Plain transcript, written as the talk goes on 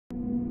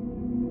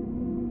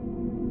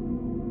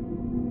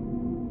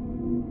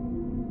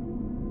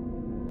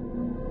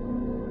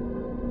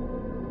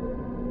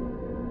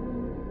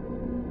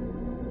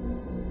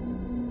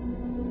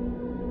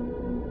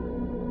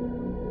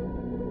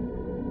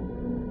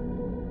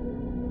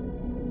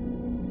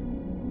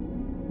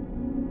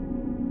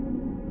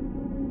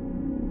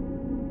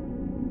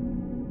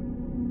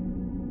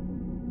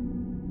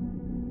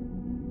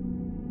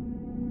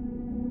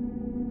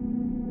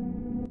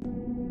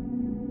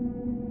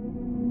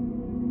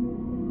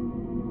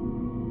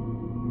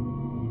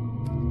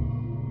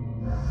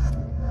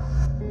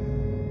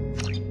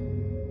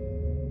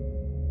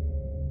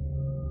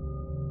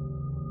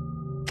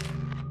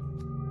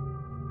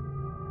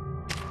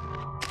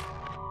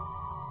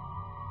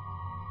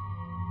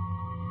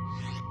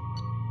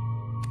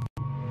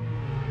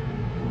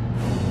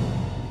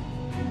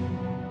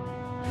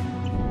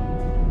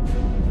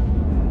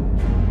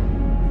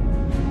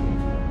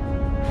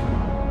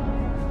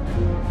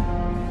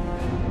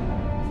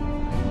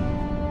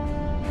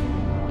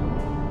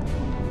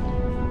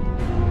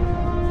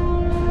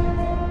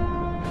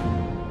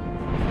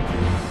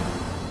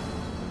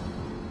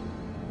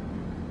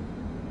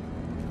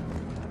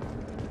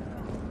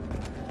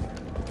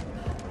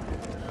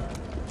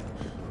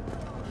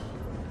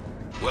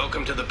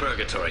Welcome to the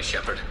Purgatory,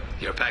 Shepard.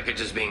 Your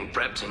package is being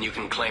prepped and you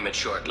can claim it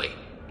shortly.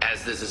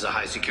 As this is a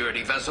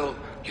high-security vessel,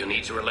 you'll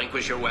need to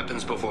relinquish your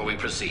weapons before we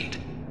proceed.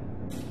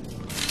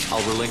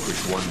 I'll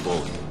relinquish one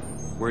bullet.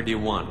 Where do you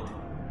want it?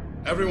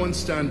 Everyone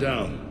stand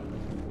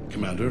down.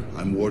 Commander,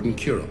 I'm Warden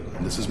Kirill,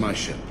 and this is my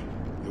ship.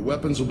 Your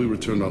weapons will be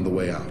returned on the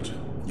way out.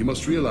 You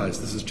must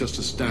realize this is just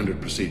a standard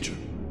procedure.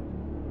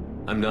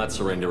 I'm not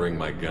surrendering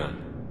my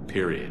gun.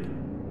 Period.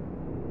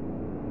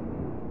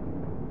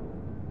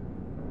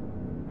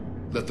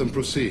 Let them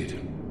proceed.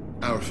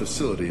 Our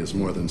facility is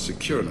more than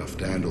secure enough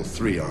to handle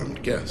 3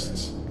 armed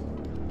guests.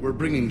 We're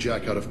bringing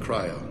Jack out of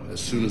cryo. As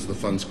soon as the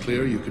funds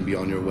clear, you can be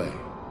on your way.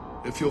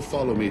 If you'll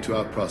follow me to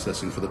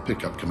out-processing for the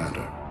pickup,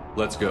 Commander.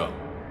 Let's go.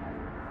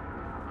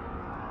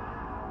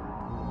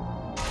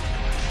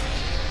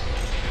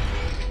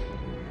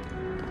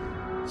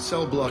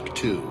 Cell Block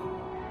 2.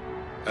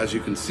 As you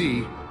can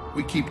see,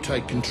 we keep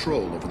tight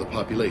control over the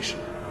population.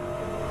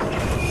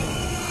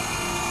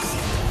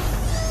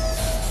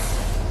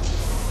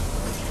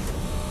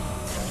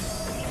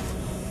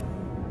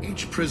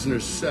 Each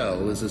prisoner's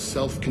cell is a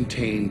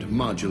self-contained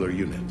modular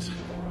unit.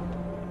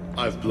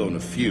 I've blown a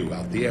few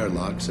out the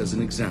airlocks as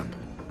an example.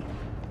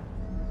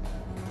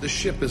 The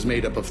ship is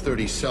made up of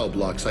 30 cell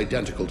blocks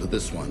identical to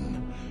this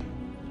one.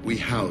 We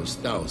house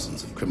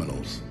thousands of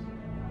criminals.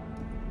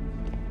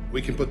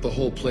 We can put the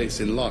whole place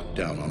in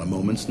lockdown on a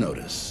moment's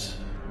notice.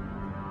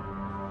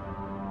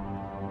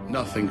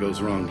 Nothing goes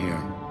wrong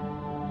here.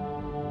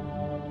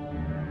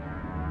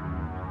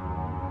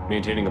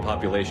 Maintaining a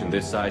population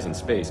this size in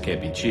space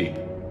can't be cheap.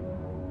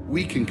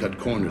 We can cut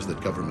corners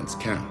that governments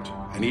can't,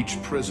 and each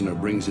prisoner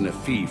brings in a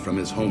fee from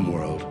his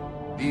homeworld.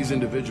 These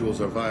individuals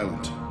are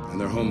violent,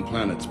 and their home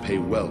planets pay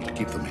well to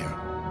keep them here.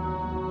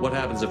 What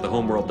happens if the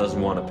homeworld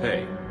doesn't want to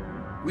pay?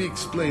 We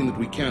explain that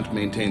we can't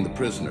maintain the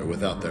prisoner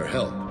without their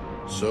help,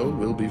 so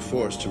we'll be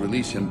forced to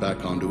release him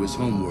back onto his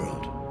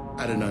homeworld,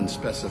 at an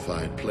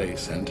unspecified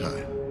place and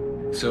time.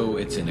 So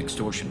it's an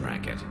extortion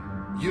racket.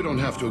 You don't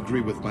have to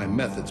agree with my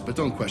methods, but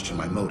don't question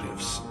my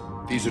motives.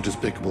 These are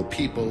despicable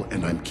people,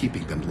 and I'm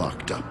keeping them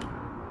locked up.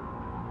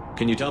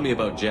 Can you tell me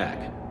about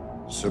Jack?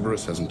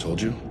 Cerberus hasn't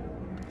told you?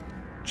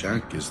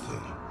 Jack is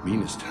the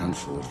meanest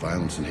handful of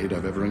violence and hate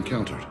I've ever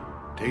encountered.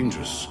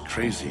 Dangerous,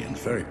 crazy, and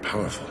very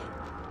powerful.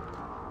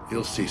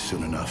 You'll see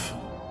soon enough.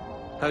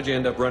 How'd you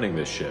end up running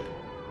this ship?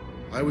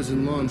 I was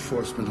in law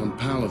enforcement on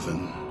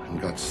Palaven, and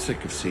got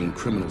sick of seeing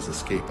criminals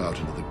escape out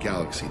into the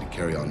galaxy to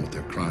carry on with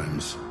their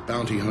crimes.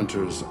 Bounty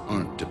hunters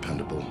aren't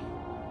dependable.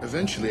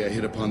 Eventually I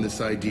hit upon this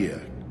idea.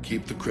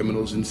 Keep the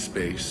criminals in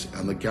space,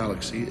 and the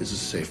galaxy is a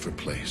safer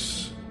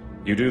place.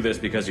 You do this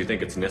because you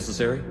think it's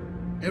necessary?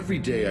 Every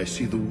day I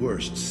see the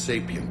worst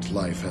sapient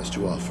life has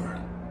to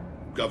offer.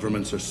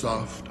 Governments are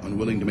soft,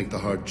 unwilling to make the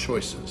hard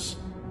choices.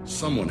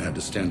 Someone had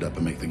to stand up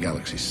and make the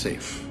galaxy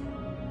safe.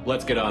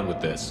 Let's get on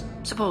with this.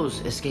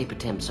 Suppose escape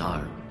attempts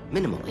are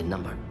minimal in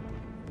number.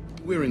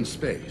 We're in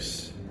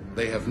space.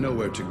 They have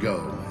nowhere to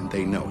go, and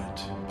they know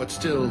it. But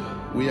still,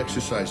 we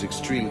exercise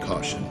extreme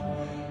caution.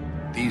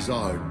 These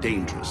are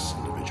dangerous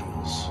individuals.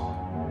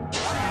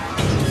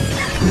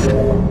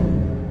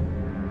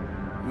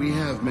 We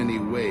have many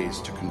ways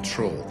to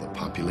control the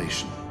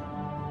population.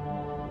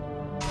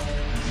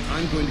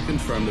 I'm going to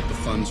confirm that the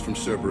funds from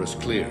Cerberus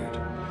cleared.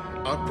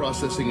 Out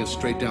processing is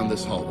straight down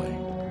this hallway.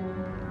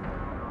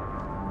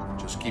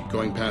 Just keep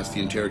going past the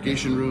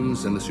interrogation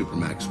rooms and the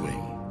Supermax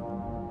wing.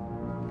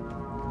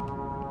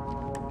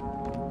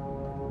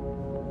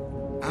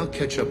 I'll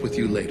catch up with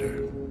you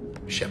later,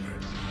 Shepard.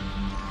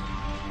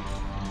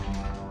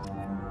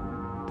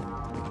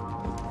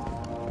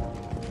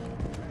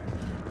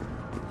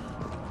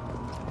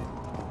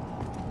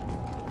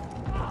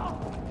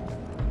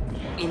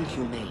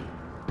 Inhumane.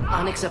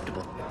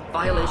 Unacceptable.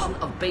 Violation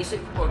of basic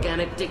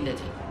organic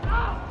dignity.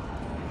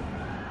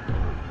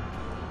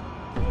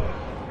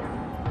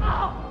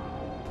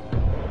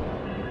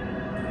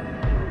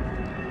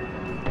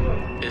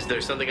 Is there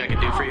something I can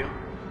do for you?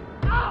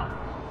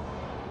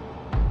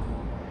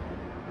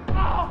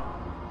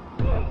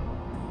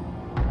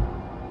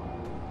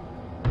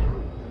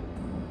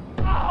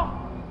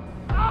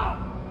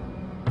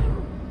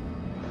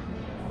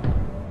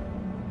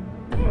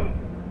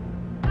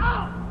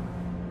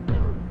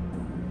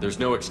 There's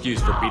no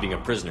excuse for beating a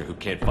prisoner who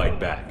can't fight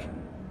back.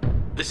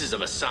 This is a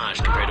massage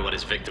compared to what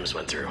his victims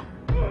went through.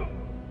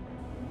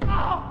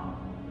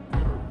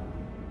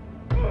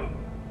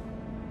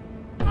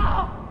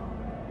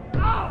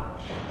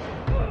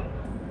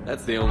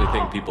 That's the only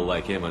thing people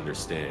like him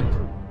understand.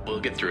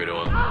 We'll get through to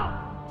him.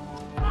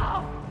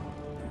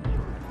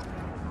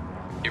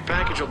 Your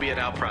package will be at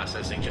out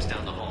processing just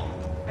down the hall.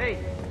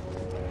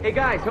 Hey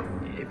guys,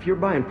 if you're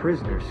buying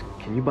prisoners,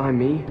 can you buy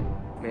me?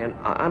 Man,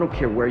 I don't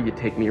care where you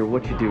take me or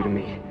what you do to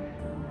me.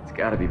 It's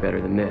gotta be better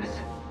than this.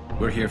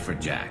 We're here for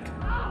Jack.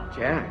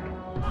 Jack?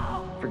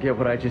 Forget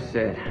what I just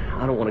said.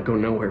 I don't want to go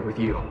nowhere with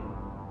you.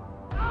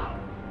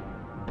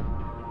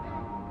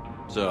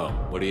 So,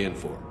 what are you in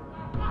for?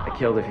 I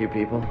killed a few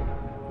people.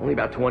 Only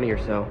about 20 or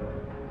so.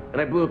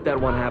 And I blew up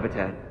that one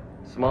habitat.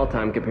 Small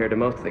time compared to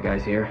most of the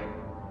guys here.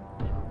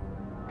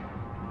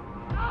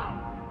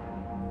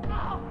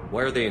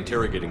 Why are they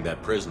interrogating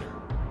that prisoner?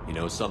 You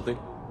know something?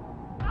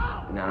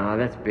 Nah,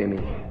 that's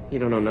Bimmy. He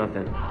don't know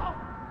nothing.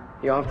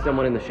 He offed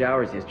someone in the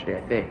showers yesterday,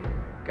 I think.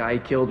 Guy he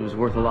killed was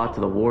worth a lot to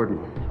the warden.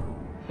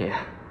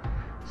 Yeah,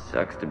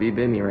 sucks to be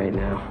Bimmy right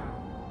now.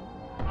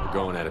 We're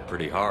going at it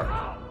pretty hard.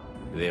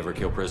 Do they ever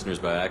kill prisoners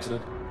by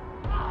accident?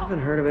 I haven't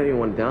heard of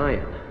anyone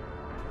dying.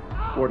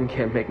 Warden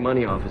can't make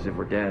money off us if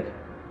we're dead.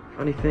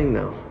 Funny thing,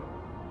 though.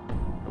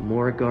 The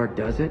more a guard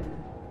does it,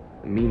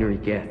 the meaner he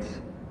gets.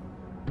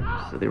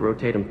 So they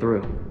rotate him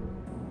through.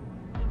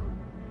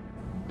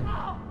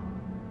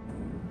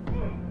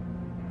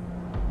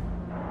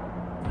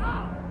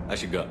 I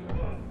should go.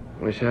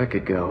 Wish I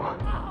could go.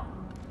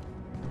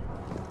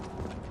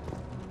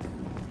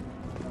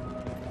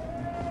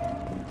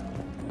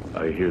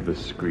 I hear the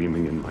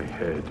screaming in my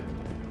head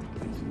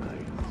these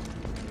nights.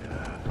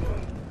 Yeah.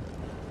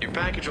 Your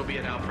package will be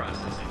at out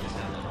processing. Just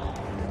down the hall.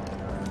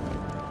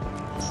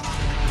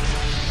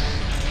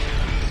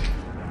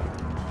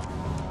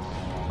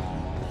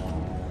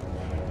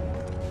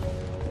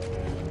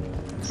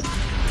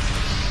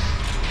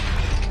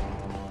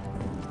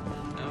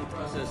 Now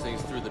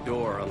processing's through the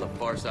door on the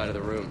far side of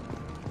the room.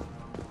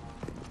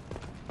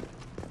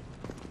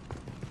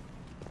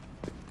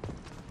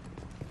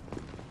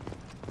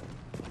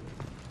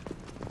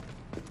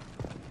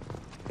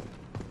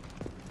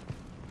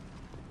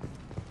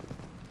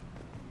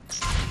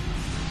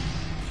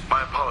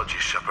 My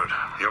apologies, Shepard.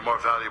 You're more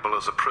valuable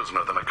as a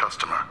prisoner than a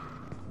customer.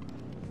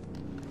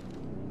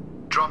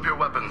 Drop your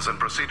weapons and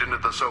proceed into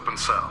this open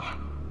cell.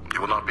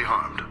 You will not be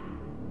harmed.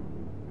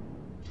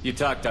 You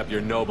talked up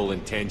your noble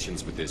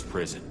intentions with this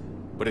prison,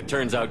 but it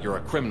turns out you're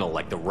a criminal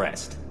like the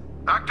rest.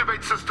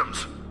 Activate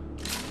systems.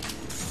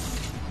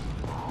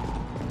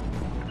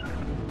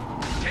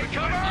 Take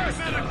cover!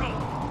 Medical!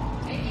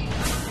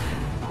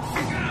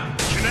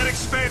 Kinetic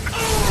spin.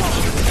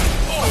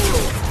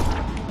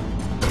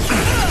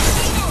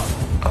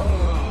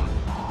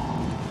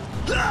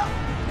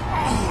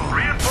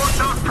 Reinforce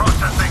out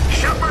processing.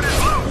 Shepard is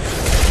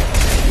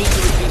loose. Need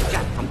to retrieve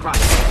Jack from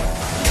Christ.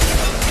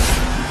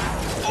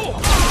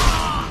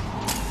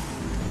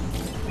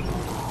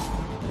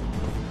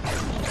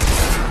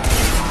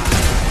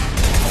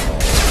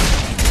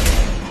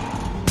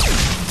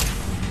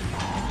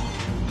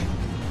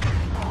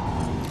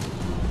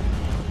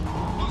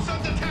 Loose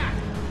up the attack.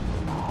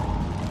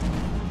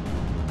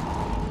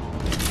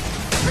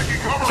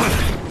 Taking cover.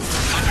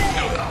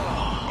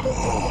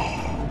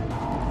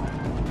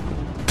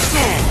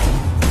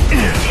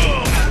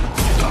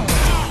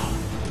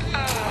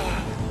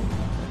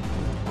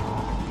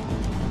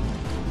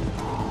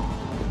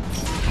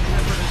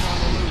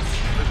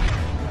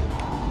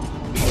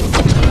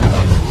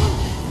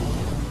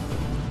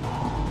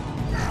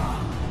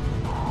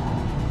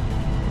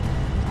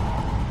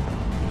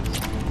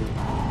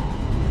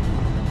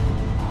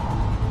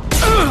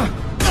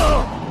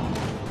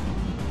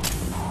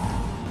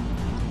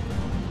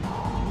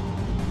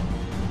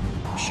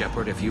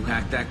 Shepard, if you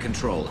hack that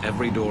control,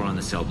 every door on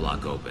the cell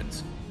block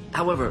opens.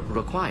 However,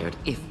 required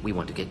if we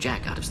want to get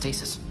Jack out of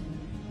stasis.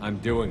 I'm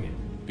doing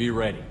it. Be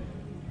ready.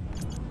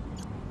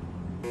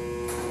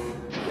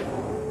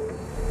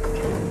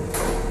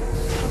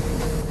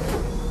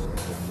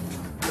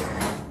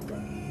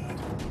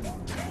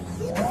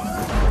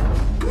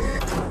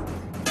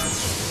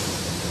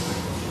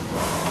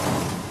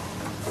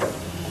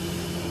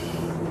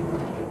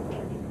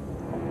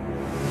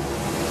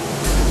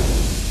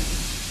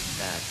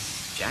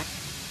 That's Jack?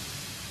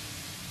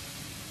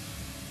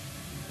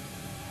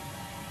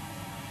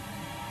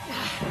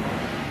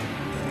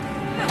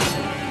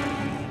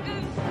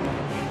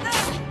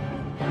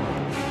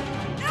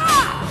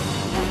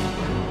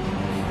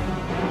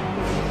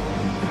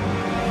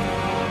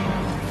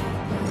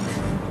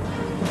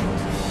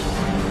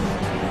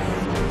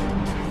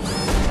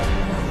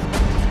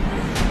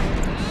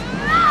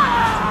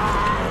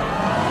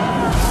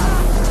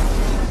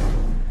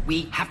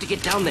 We have to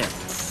get down there.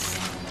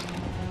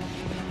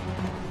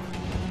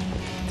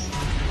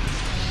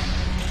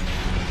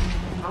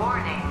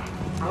 Warning.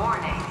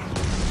 Warning.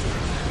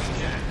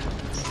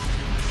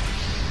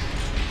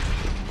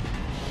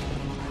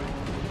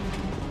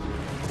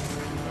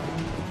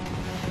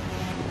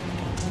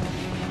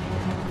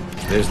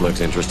 This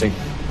looks interesting.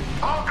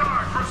 All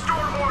guards,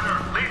 restore order.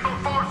 Lethal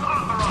force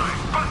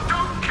authorized. But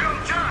don't kill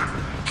Jack.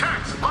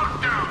 Tex,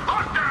 lock down.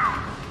 Lock down.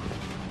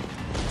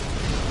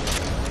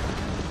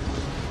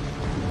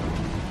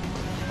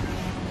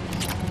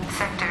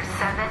 Sectors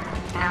 7,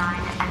 9,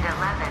 and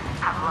 11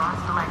 have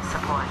lost life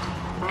support.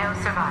 No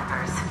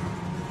survivors.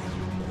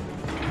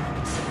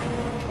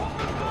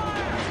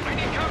 I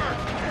need cover!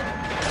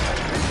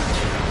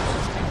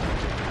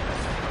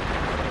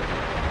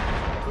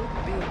 Could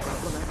be a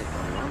problematic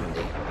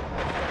Normandy.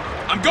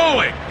 I'm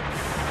going!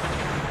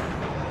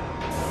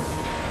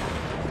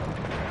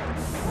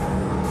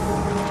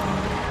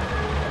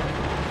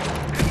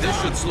 This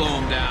should slow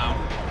him down.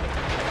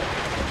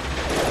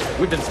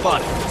 We've been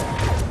spotted.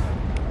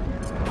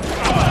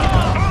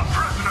 All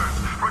prisoners,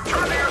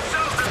 return to your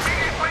cells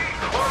immediately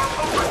or I'll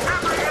open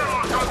every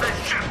airlock on this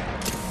ship.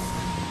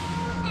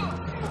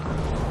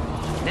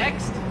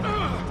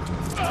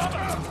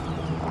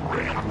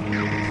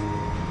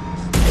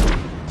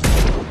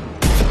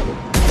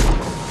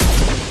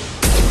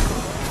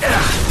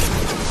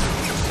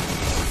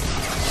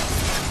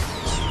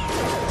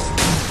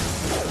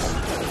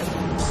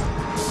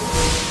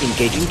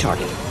 Engaging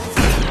target.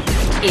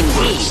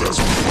 Indeed.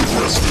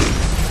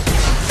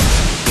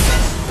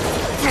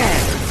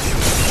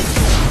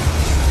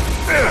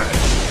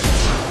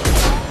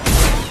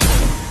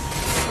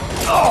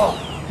 Oh!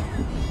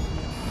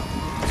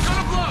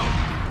 Gonna blow!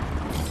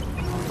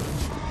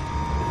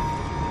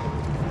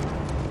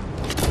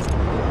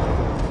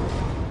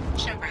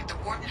 Shepard, the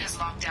Warden has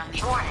locked down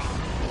the... Warning.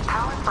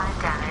 Power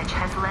plant damage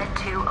has led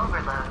to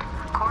overload.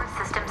 Core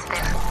systems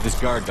failed. This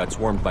guard got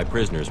swarmed by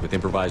prisoners with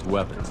improvised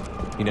weapons.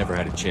 He never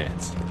had a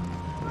chance.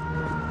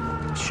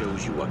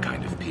 Shows you what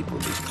kind of people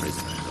these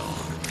prisoners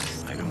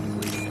are. I don't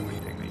believe in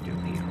everything they do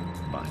here,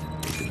 but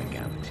it's in the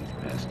galaxy's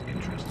best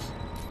interests.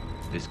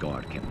 This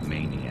guard kept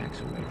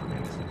maniacs away from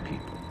innocent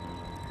people.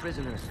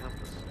 Prisoners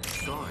helpless.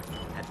 Guard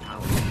had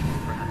power,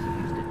 perhaps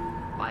abused it.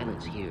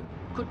 Violence here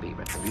could be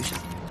retribution.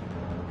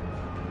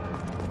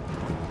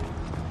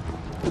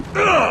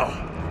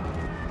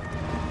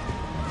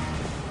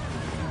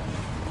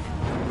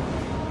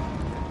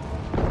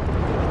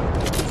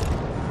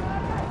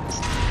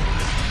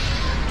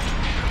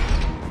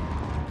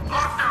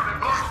 Lockdown at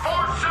block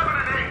 4, 7,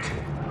 and 8.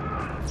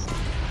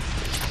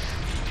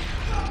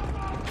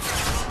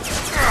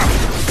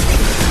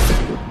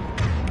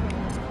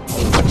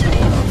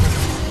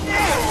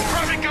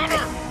 Grabbing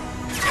cover!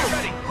 Get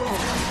ready!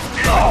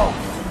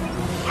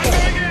 I'm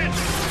going in!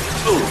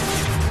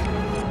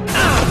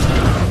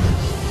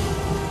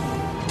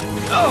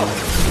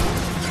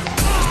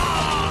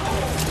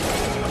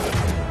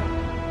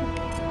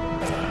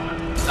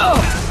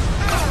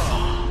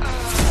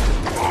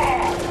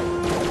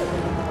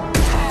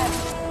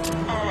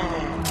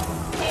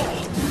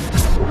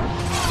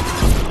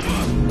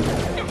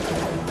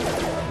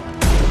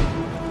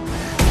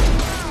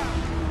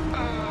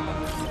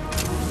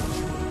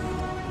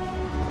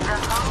 The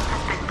hull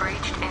has been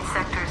breached in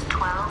sectors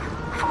 12,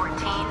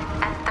 14,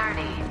 and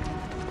 30.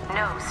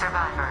 No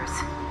survivors.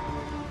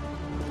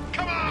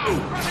 Come on!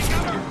 Grabbing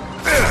cover!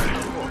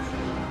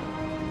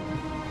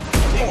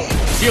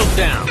 Shield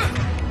down!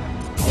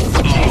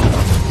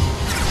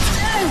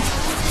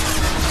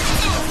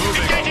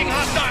 Engaging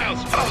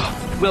hostiles!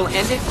 We'll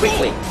end it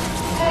quickly.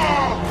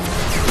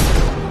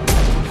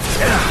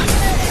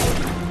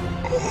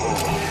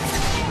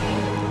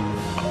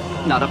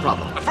 Not a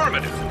problem.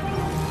 Affirmative!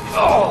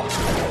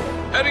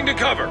 Heading to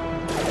cover!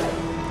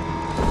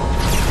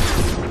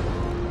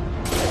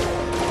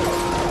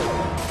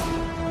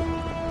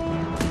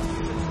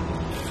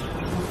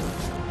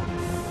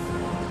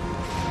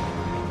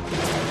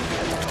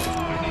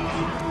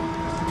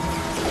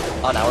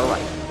 On our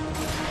right.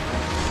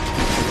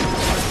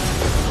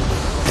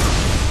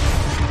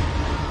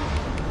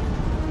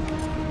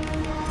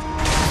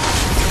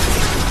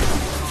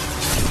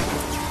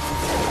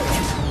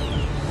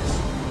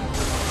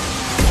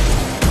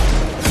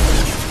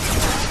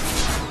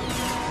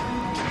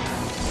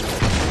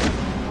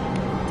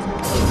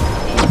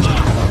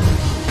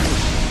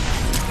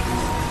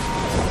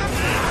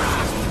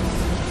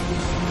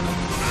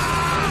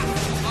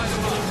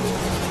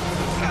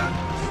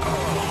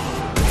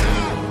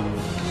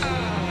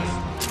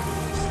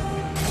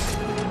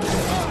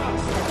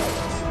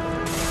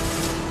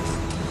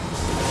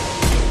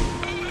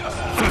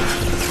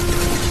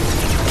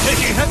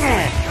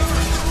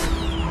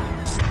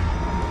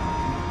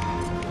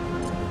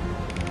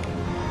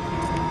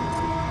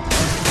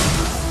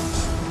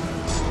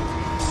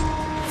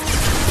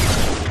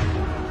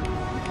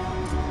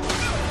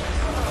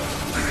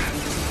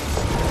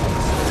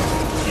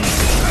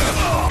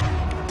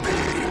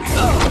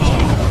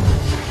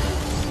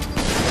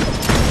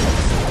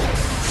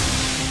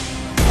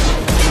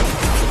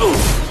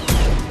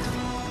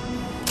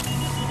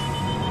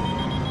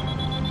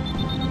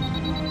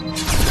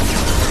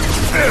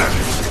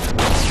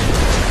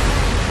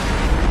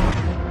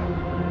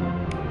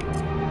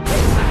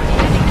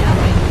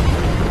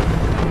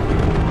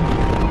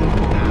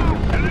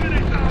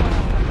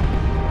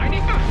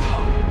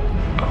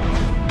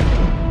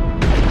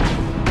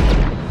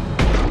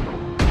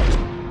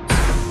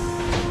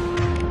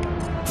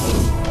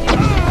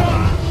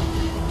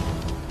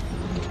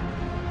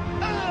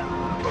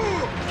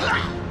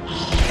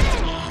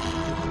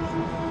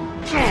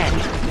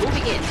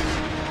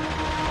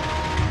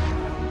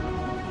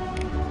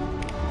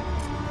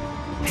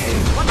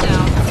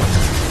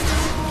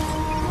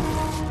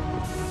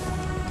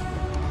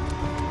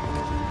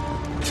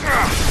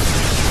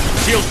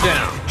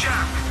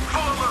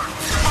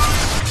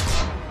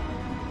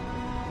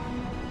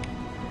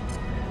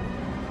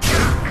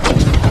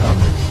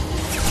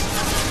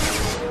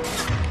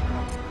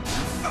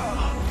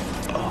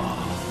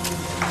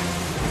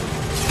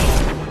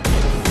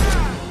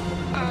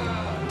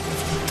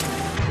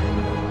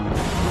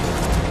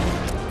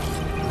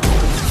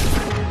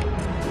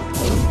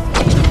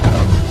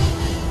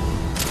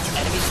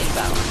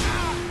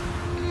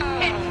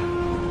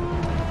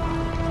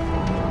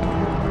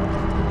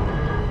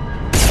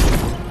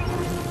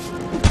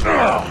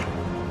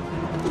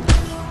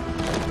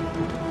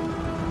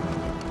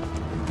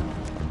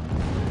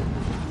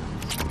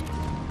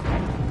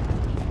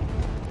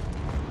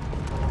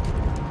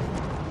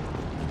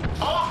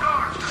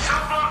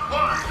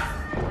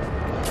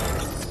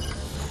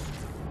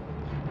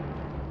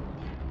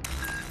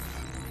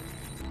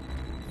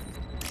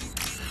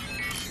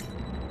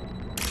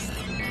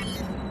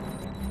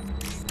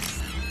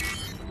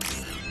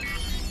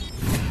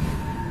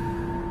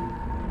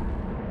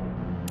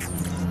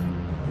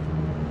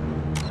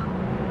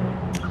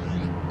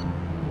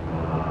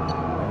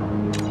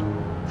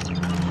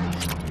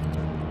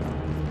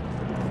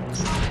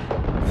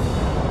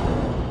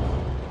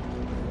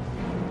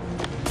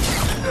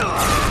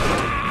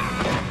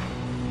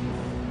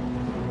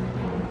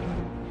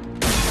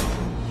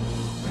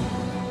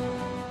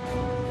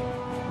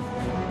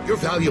 You're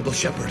valuable,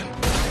 Shepard.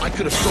 I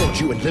could have sold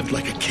you and lived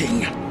like a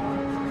king.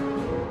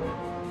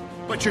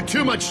 But you're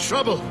too much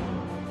trouble.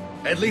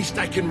 At least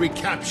I can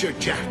recapture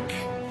Jack.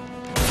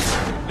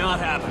 Not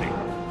happening.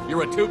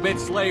 You're a two-bit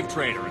slave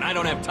trader, and I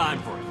don't have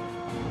time for it.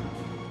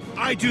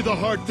 I do the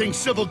hard things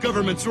civil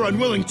governments are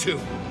unwilling to.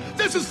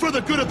 This is for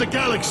the good of the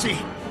galaxy.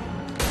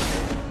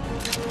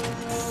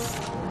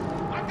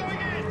 I'm going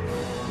in!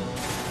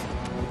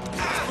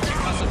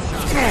 Awesome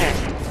shot.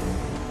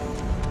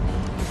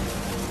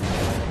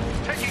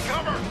 Taking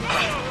cover!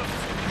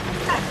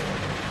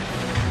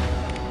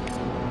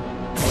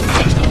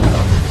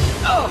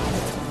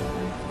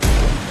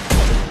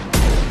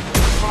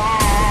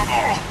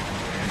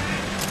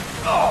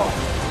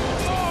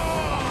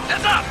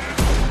 Heads up!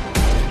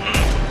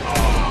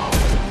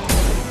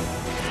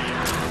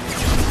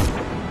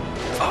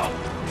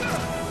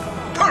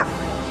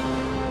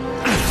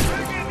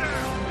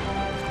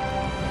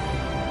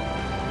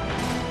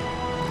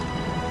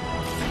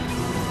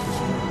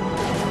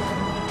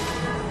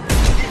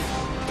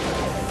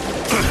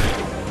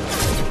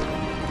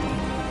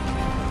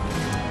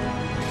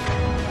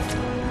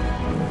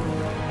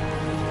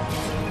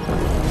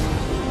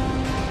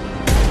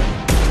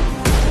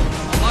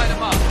 Light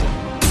him up.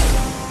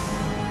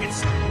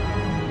 It's...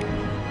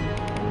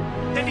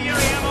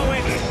 Incendiary ammo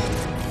in.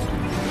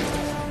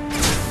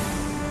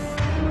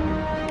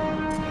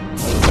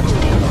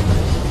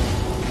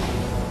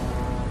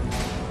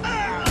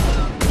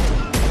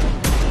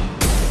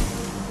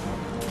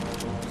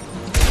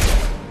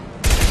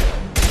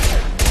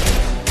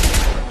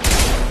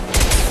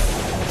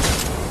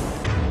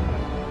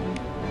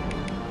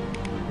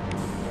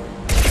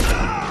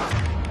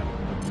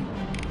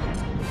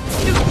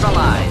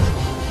 Neutralize.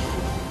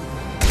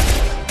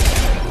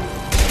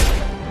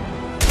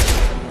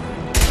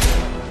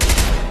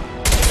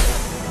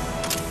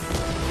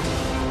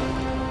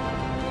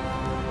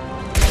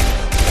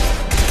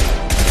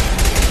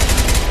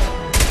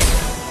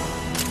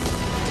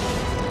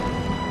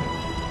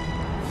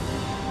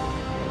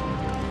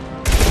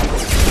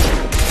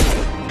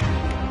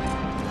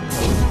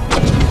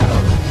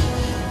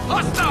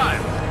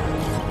 Hostile!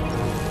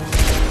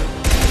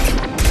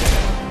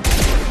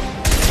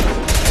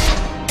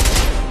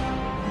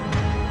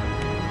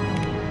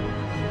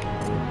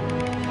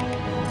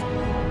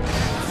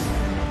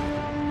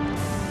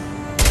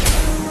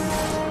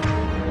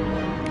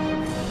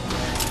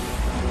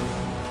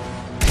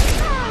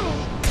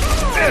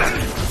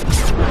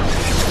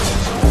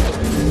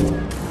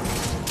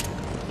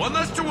 One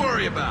less to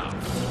worry about.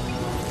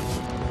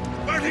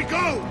 Where'd he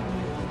go?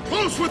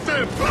 Close with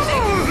them!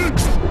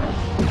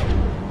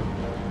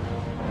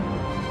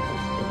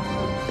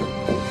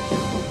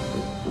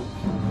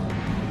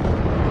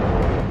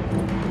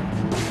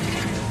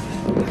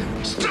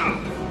 Stop!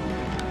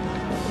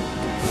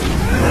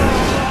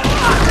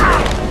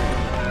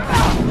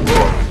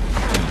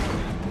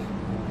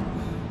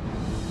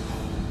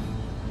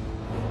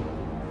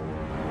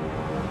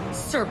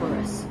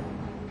 Cerberus.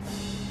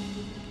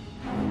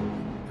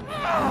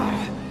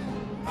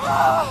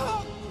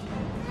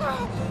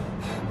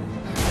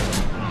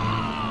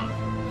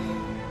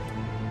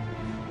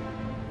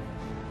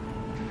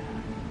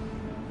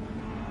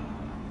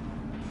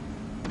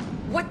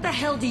 What the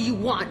hell do you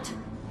want?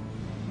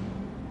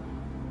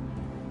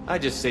 I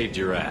just saved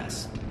your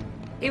ass.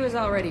 He was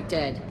already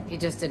dead. He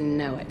just didn't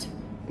know it.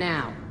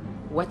 Now,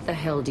 what the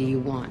hell do you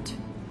want?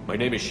 My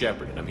name is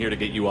Shepard, and I'm here to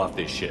get you off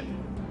this ship.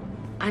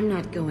 I'm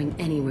not going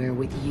anywhere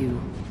with you.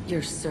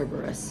 You're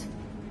Cerberus.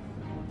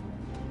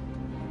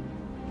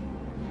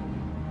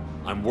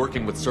 I'm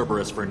working with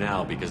Cerberus for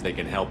now because they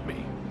can help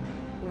me.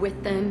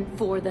 With them,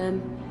 for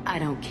them, I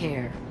don't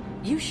care.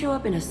 You show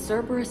up in a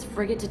Cerberus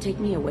frigate to take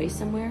me away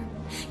somewhere?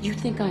 You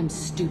think I'm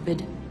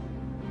stupid?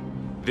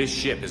 This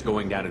ship is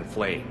going down in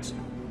flames.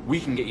 We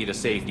can get you to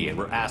safety, and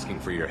we're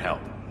asking for your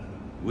help.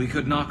 We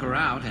could knock her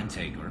out and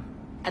take her.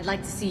 I'd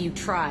like to see you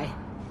try.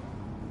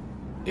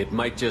 It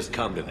might just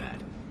come to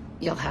that.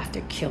 You'll have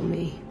to kill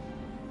me.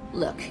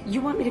 Look,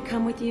 you want me to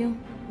come with you?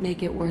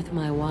 Make it worth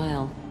my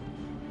while.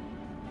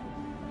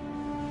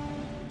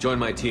 Join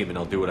my team, and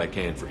I'll do what I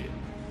can for you.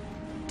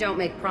 Don't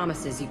make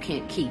promises you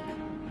can't keep.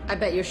 I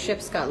bet your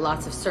ship's got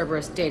lots of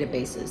Cerberus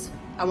databases.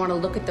 I want to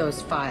look at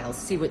those files,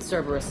 see what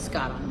Cerberus has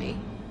got on me.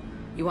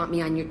 You want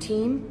me on your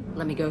team?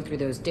 Let me go through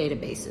those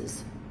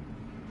databases.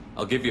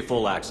 I'll give you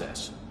full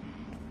access.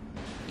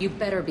 You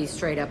better be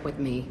straight up with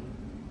me.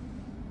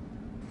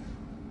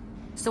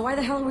 So why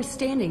the hell are we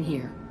standing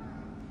here?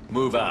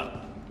 Move out.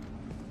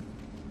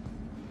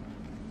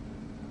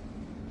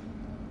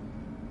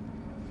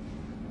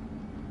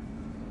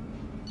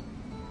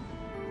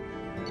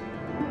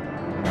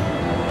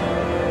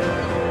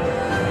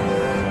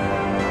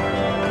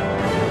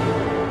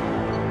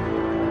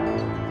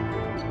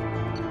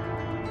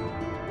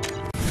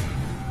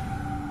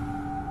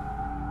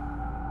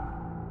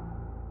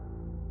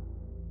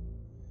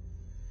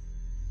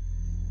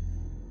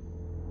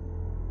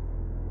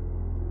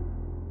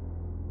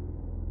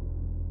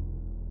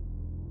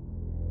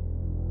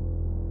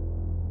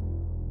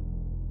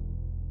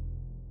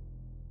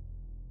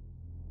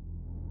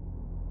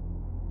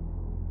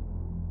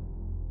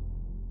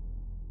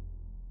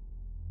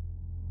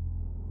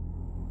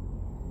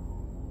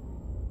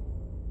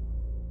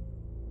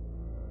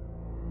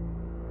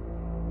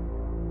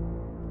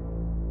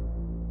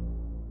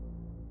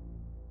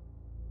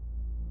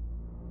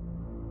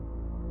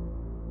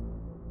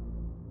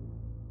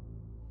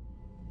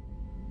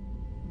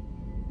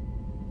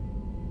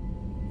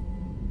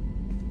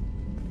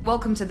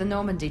 Welcome to the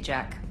Normandy,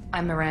 Jack.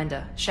 I'm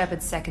Miranda,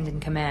 Shepard's second in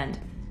command.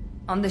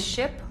 On this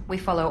ship, we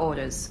follow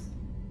orders.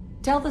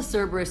 Tell the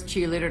Cerberus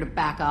cheerleader to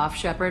back off,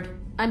 Shepard.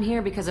 I'm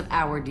here because of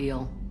our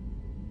deal.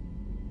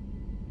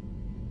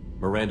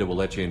 Miranda will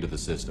let you into the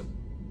system.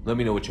 Let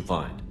me know what you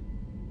find.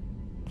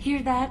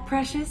 Hear that,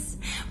 Precious?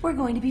 We're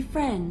going to be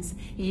friends.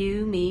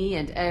 You, me,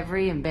 and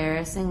every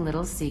embarrassing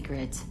little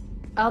secret.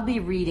 I'll be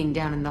reading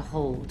down in the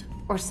hold,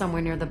 or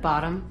somewhere near the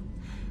bottom.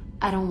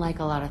 I don't like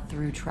a lot of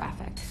through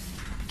traffic.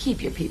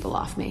 Keep your people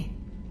off me.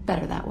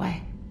 Better that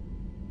way.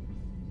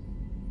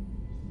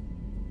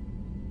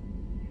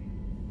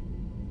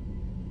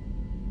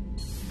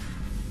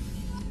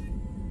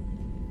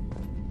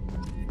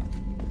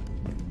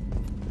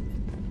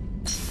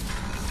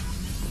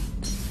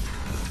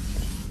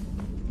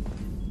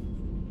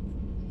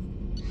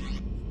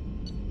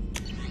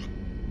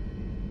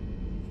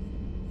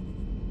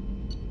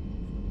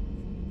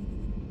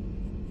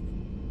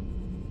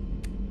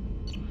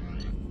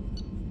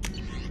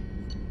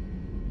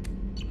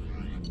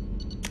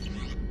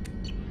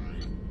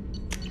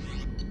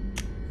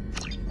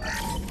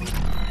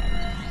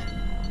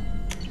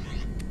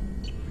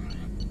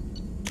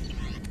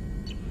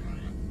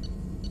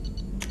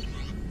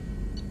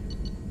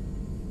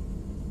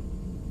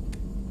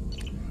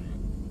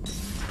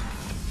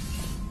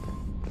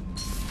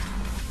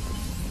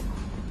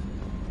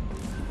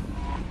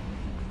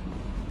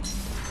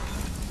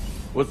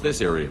 What's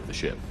this area of the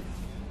ship?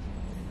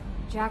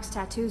 Jack's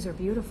tattoos are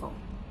beautiful.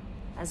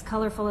 As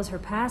colorful as her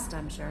past,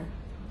 I'm sure.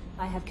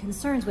 I have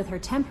concerns with her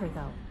temper,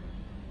 though.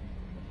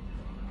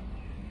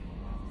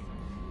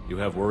 You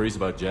have worries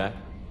about Jack?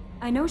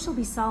 I know she'll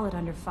be solid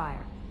under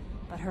fire,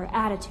 but her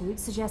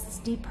attitude suggests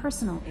deep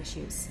personal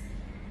issues.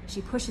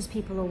 She pushes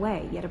people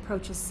away, yet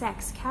approaches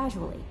sex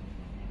casually.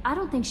 I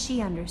don't think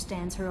she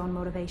understands her own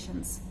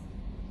motivations.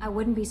 I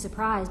wouldn't be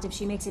surprised if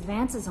she makes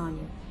advances on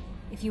you.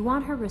 If you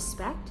want her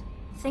respect,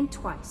 think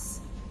twice.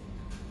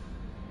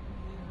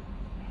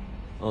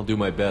 I'll do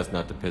my best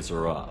not to piss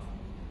her off.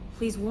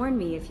 Please warn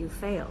me if you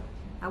fail.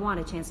 I want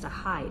a chance to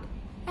hide.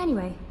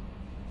 Anyway,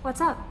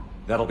 what's up?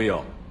 That'll be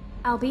all.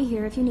 I'll be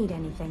here if you need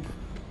anything.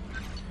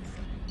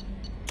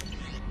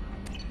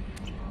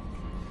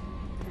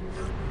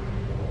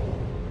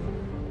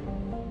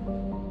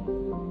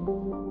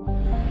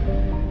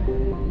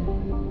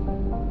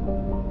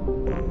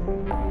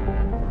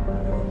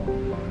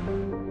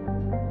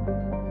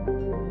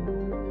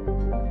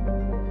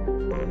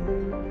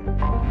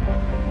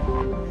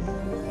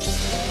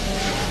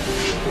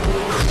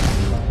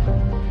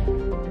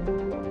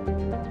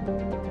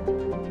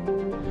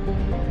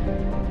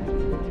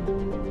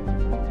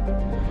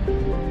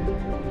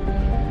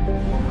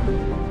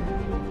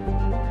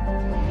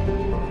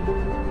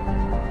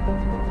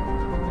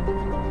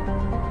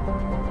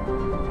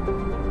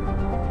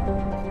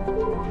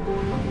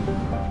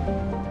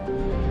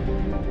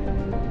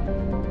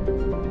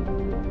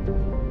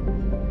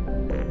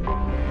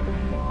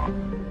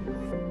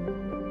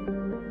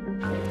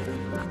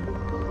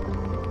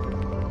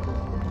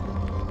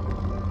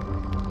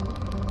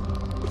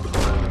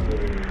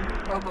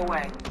 Rope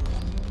away.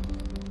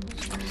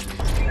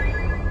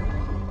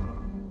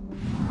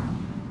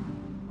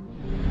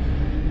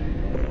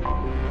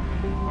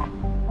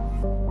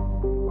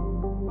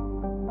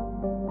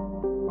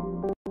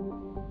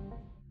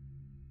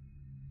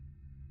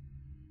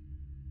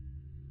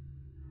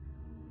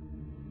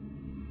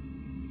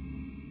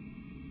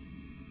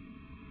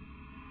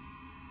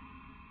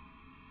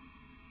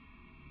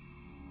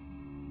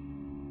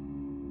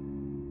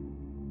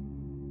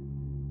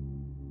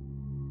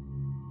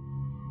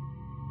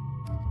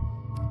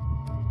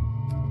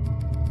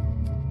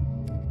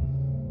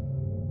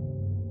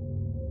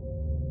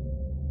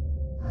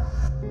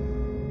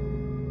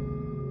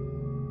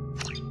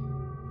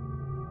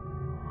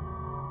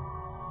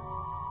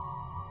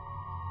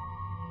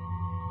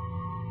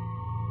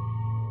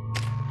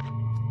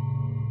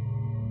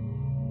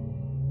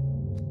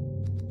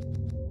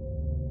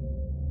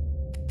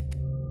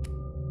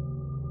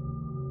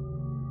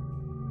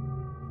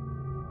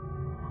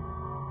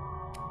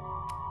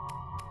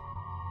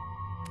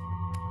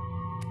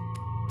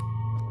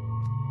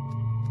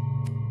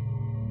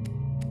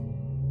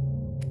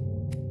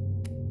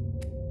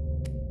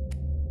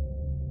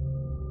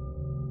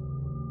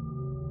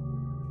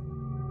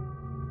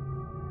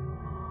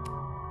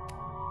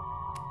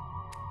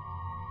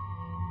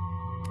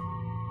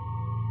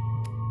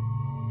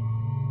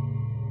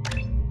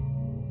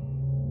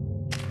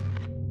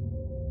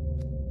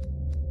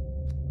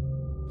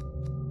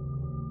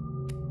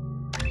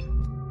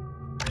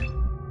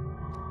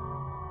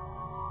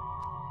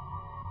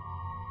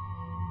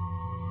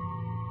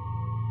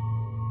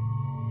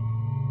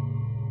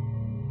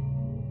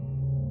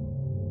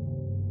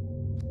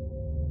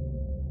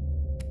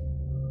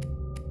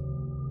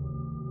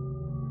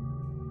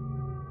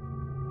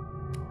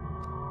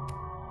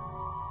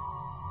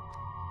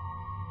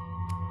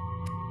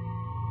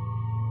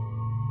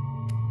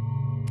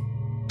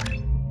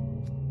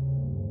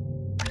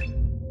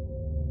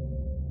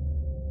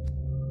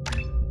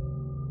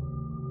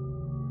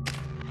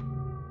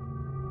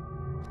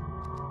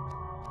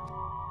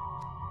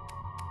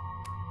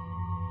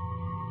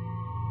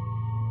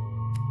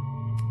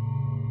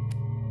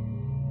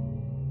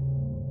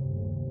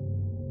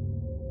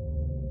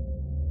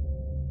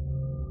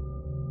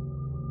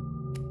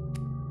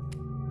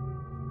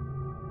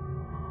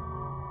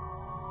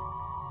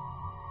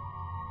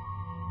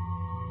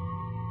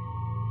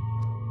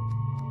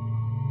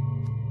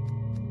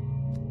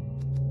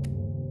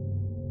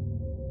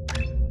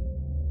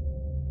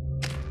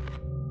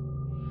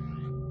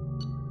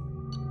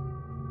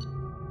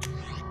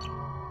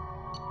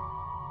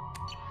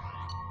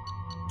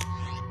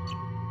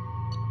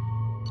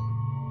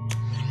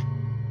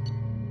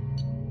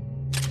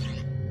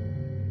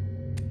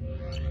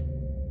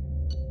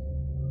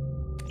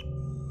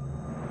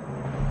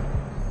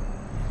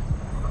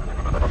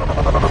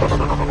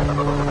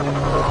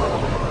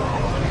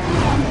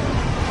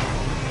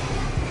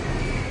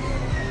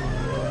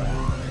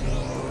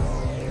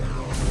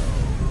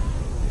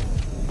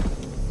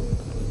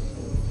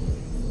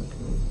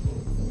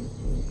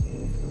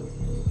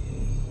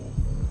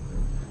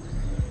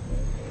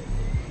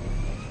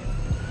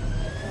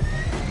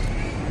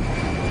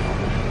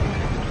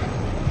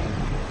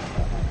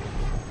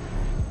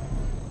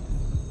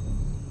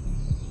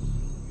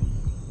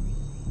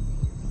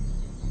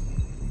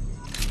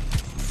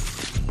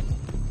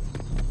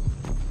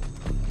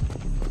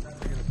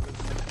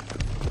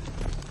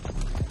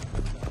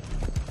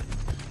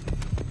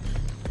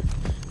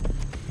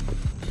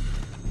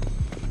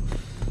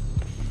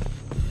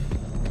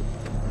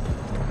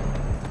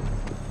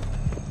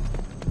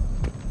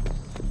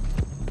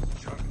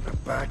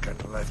 back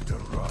and left to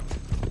rot.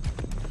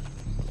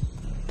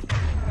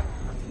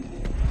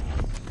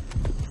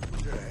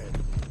 Go ahead.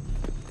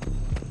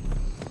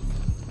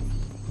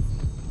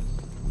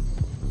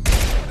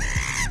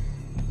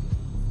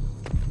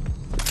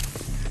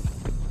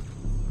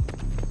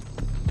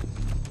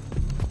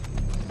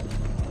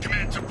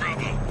 Command to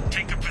Bravo.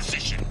 Take a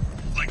position.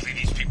 Likely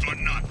these people are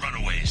not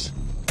runaways.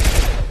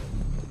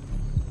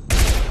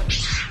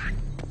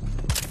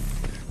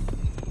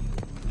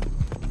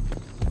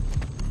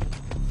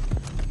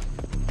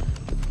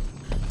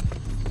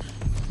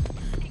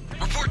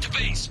 Report to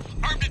base.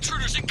 Armed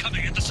intruders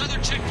incoming at the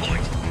southern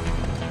checkpoint.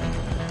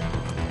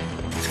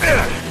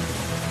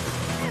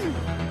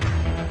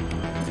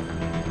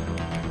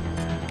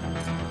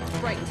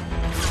 Right.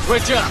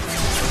 Switch up!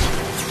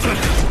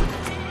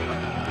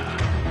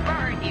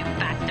 Burn, you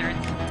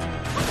bastards.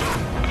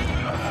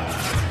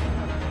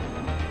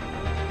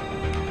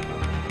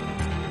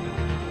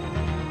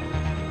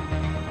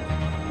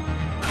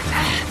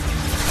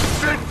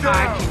 I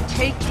can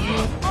take you.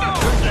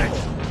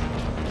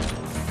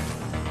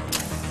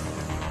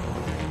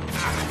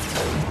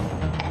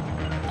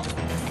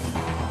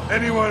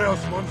 Anyone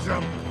else want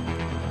some?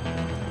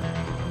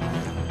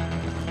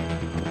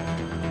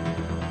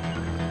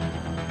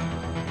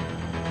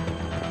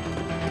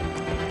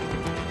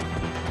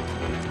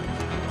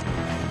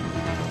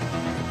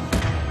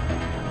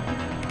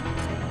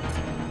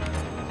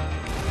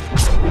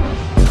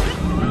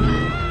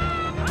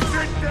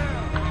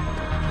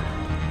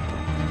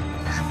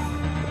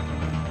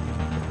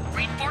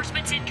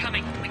 Reinforcements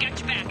incoming. We got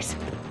your backs.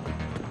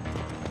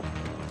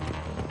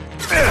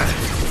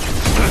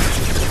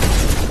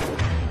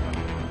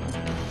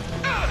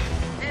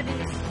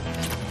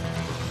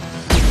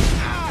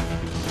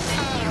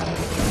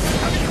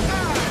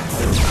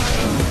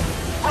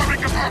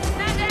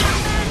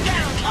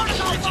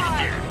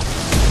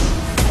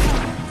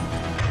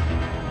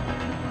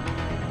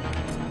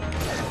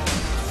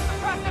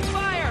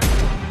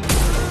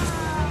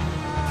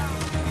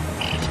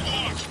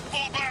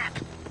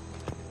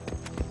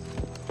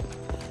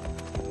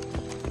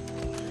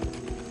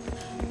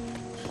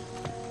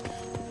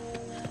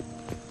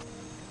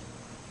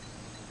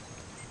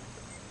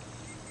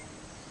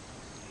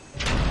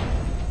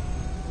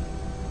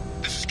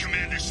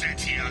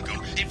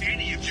 Santiago, if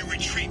any of you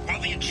retreat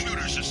while the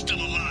intruders are still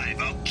alive,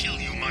 I'll kill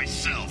you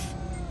myself.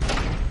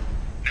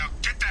 Now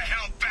get the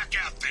hell back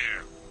out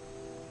there!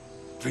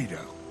 Vito.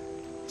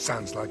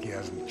 Sounds like he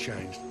hasn't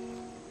changed.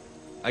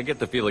 I get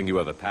the feeling you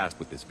have a past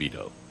with this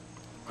Vito.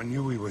 I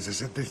knew he was a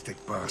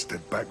sadistic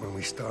bastard back when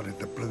we started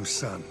the Blue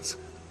Suns.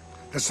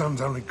 The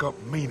Suns only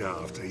got meaner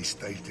after he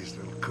staged his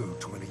little coup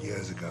 20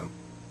 years ago.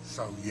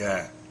 So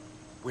yeah,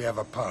 we have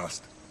a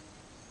past.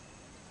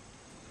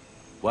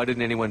 Why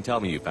didn't anyone tell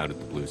me you founded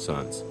the Blue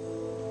Suns?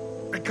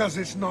 Because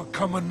it's not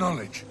common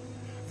knowledge.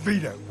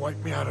 Vito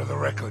wiped me out of the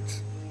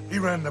records. He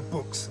ran the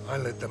books, I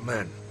led the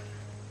men.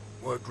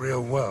 Worked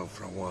real well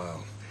for a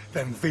while.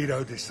 Then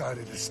Vito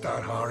decided to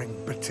start hiring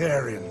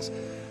Batarians.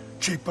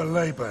 Cheaper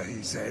labor,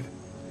 he said.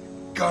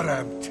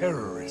 Goddamn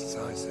terrorists,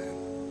 I said.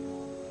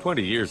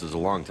 20 years is a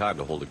long time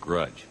to hold a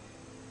grudge.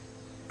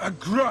 A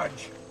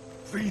grudge?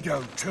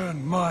 Vito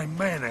turned my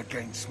men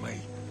against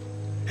me.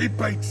 He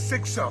paid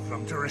 6 of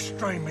them to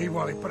restrain me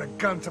while he put a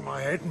gun to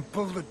my head and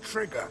pulled the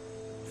trigger.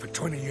 For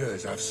 20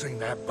 years, I've seen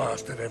that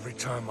bastard every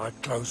time I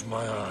closed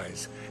my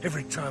eyes.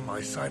 Every time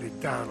I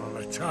sighted down on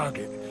a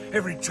target.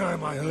 Every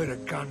time I heard a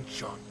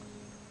gunshot.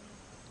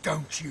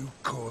 Don't you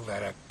call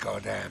that a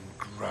goddamn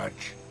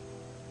grudge?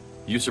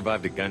 You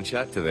survived a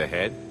gunshot to the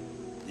head?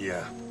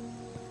 Yeah.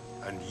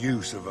 And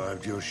you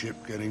survived your ship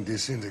getting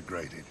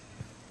disintegrated.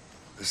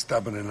 A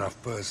stubborn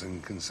enough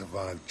person can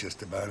survive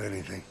just about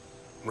anything.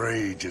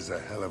 Rage is a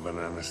hell of an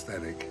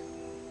anesthetic.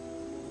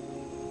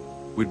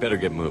 We'd better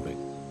get moving.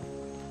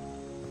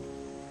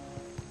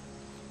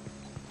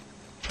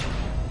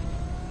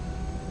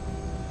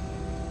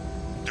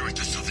 They're at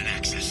the southern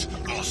axis.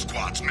 All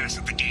squads mass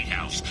at the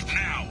gatehouse.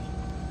 Now!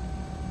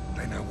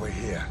 They know we're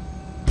here.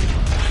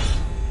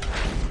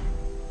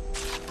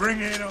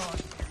 Bring it on!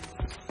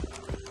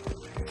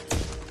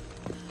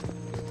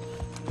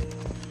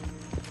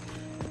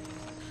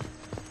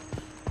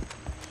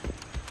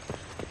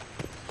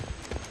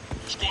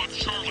 Squad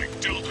Charlie,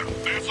 Delta,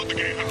 mass at the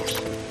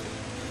gatehouse.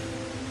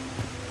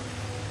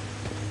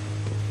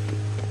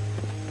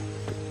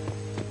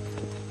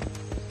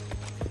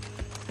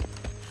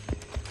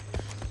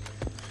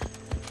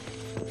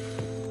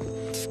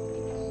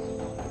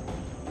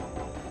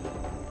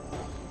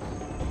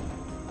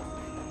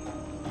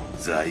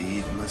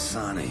 Zaid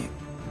Masani,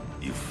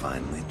 you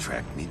finally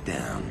tracked me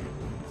down.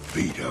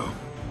 Vito.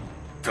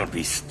 Don't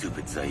be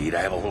stupid, Zaid.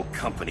 I have a whole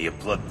company of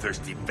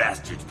bloodthirsty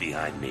bastards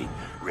behind me,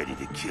 ready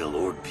to kill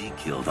or be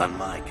killed on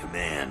my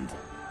command.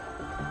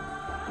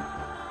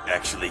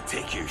 Actually,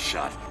 take your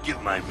shot.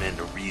 Give my men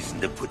a reason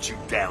to put you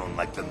down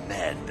like the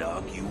mad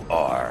dog you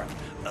are.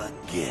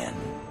 Again.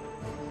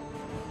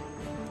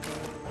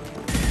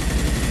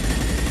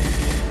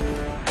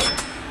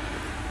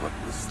 What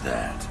was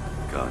that?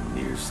 Gone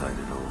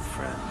nearsighted, old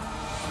friend.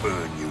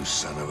 Burn, you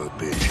son of a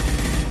bitch.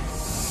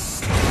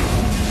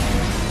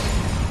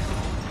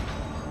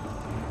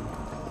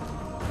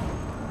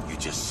 You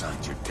just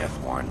signed your death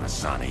warrant,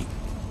 Masani.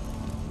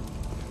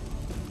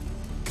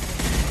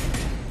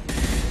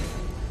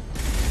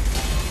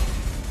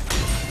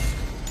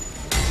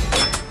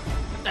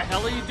 What the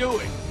hell are you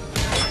doing?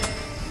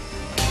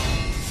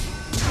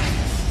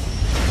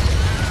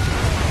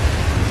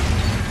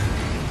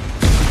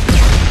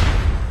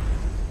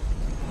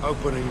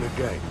 Opening the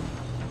gate.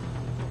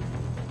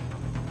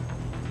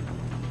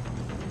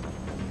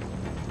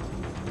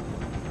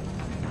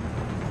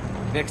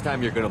 Next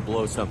time you're gonna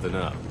blow something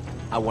up,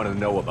 I want to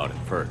know about it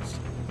first.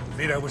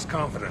 Vito was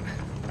confident.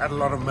 Had a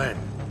lot of men.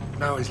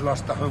 Now he's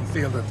lost the home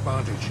field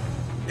advantage.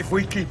 If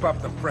we keep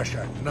up the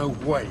pressure, no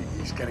way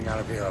he's getting out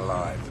of here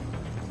alive.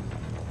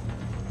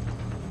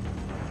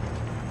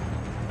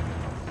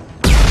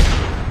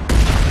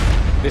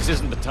 This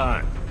isn't the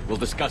time. We'll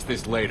discuss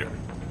this later.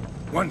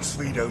 Once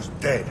Vito's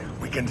dead,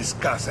 we can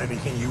discuss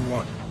anything you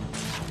want.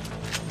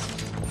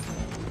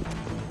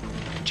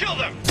 Kill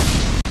them!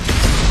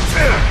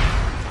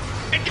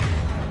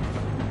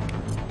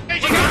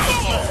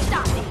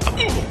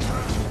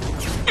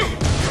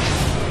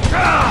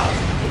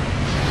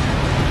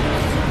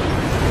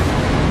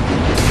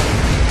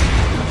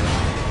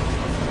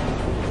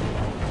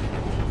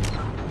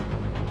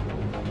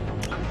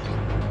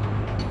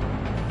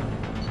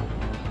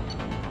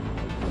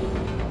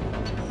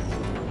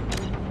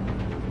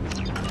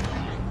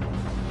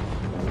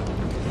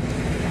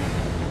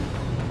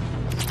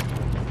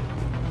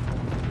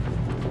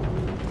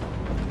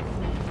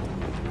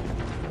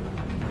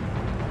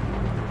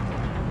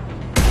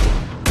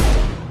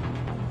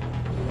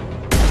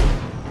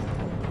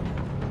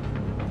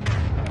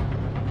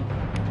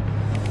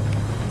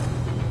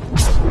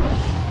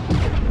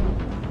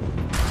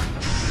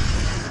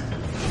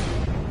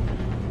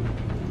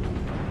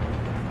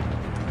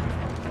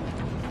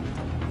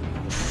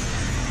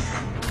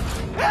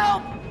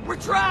 We're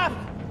trapped!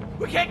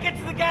 We can't get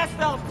to the gas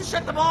valves to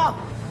shut them off!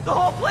 The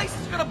whole place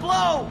is gonna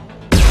blow!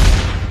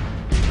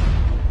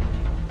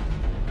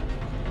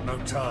 No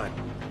time.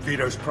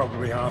 Vito's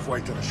probably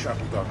halfway to the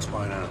shuttle docks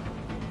by now.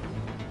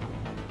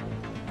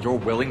 You're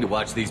willing to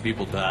watch these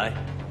people die?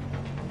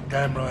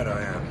 Damn right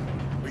I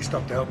am. We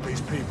stop to help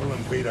these people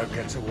and Vito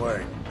gets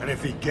away. And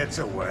if he gets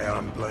away,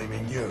 I'm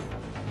blaming you.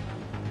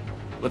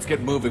 Let's get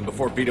moving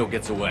before Vito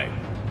gets away.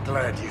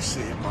 Glad you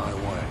see it my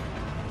way.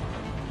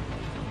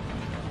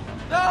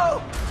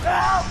 No!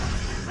 Help!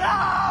 No!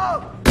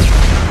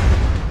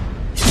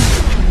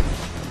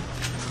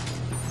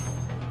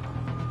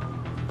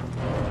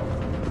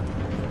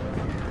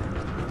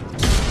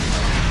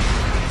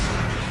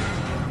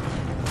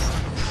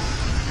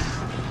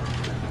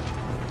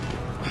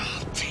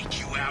 I'll take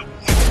you out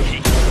with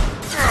me.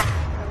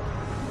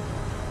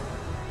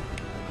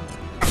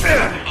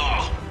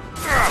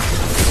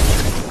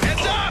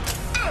 Heads up!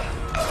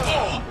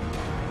 Oh.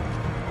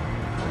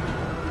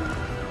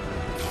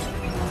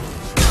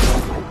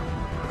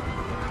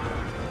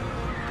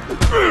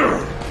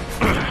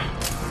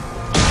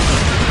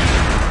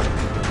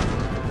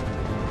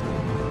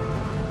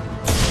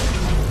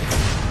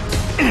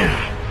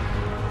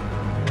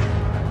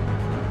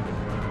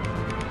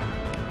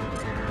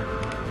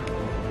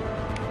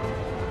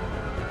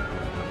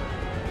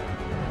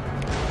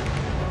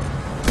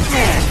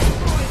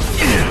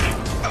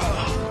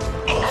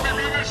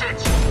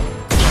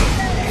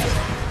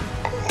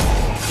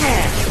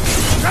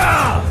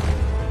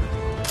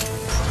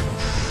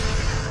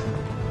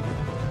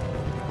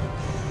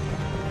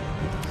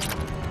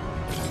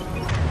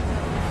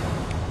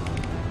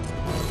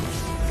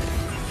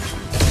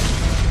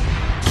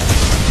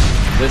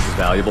 This is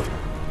valuable.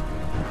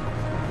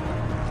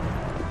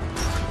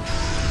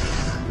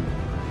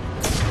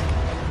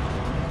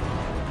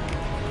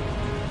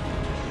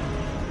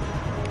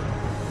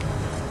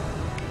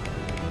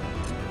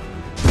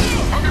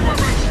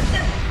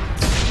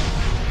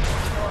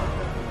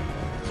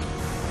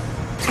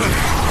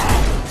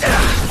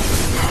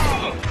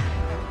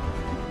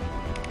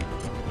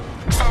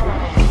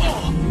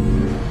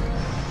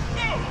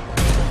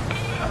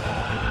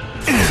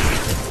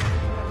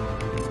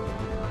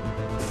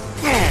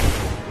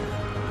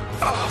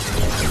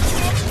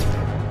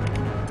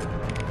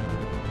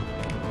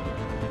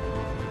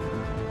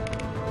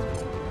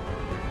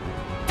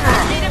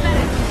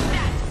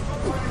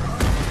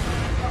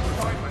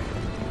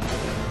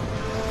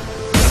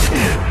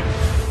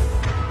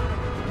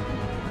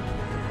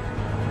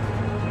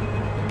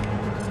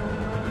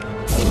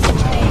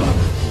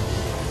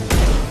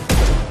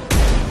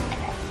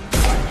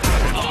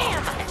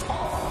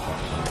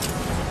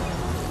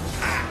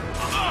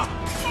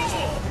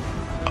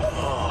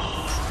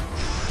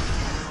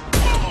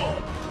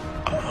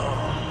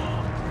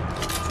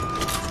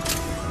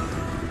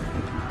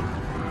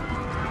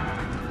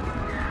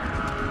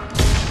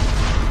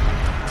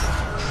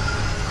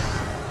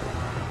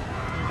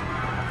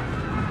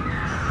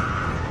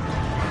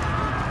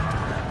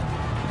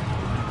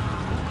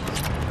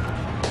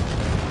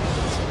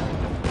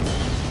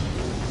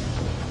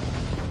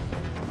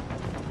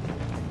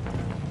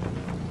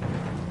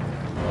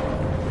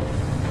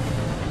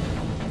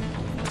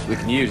 We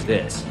can use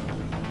this.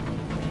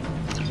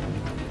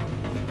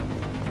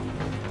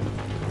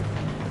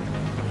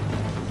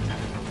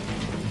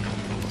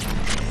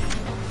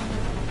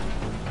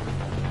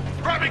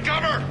 Grab me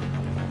cover!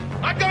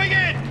 I'm going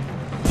in!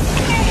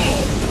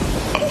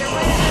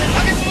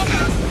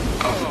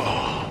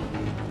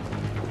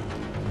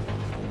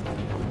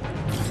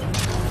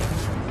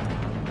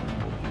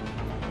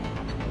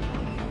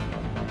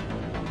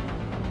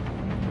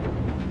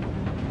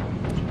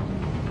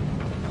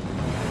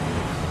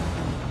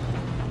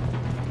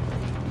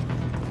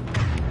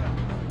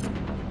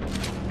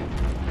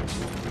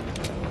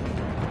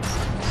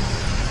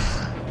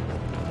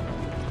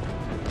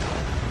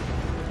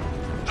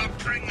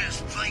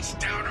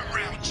 Down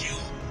around you.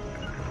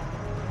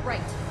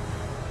 Right.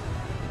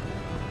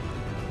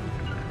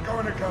 Go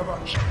into cover.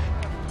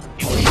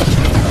 You died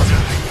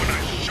when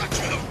I shot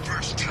you the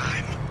first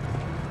time.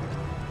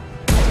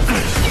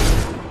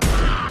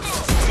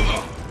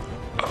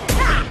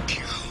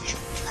 You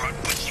brought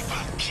with you,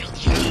 I'll kill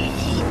you.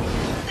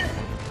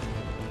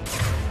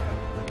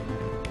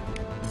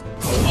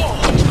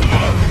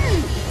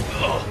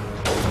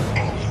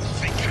 You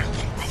think I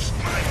will roast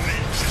my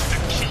men just to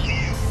kill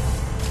you?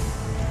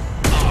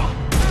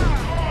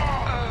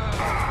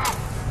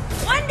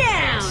 One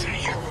down! Say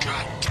you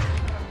got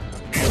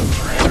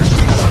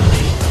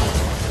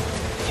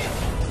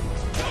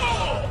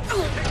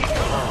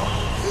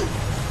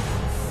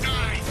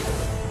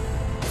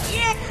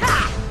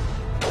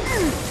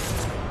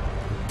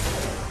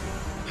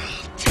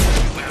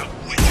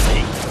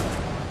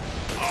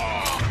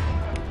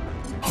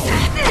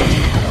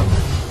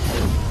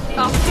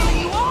I'll kill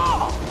you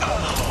all!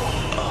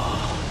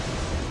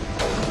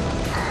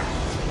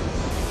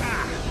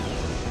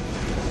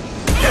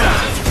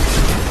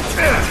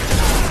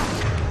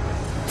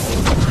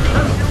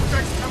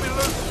 Coming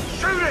loose.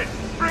 Shoot it!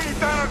 Bring it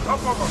down on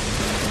top of them.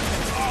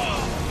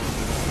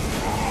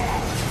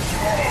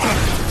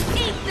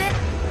 Eat it!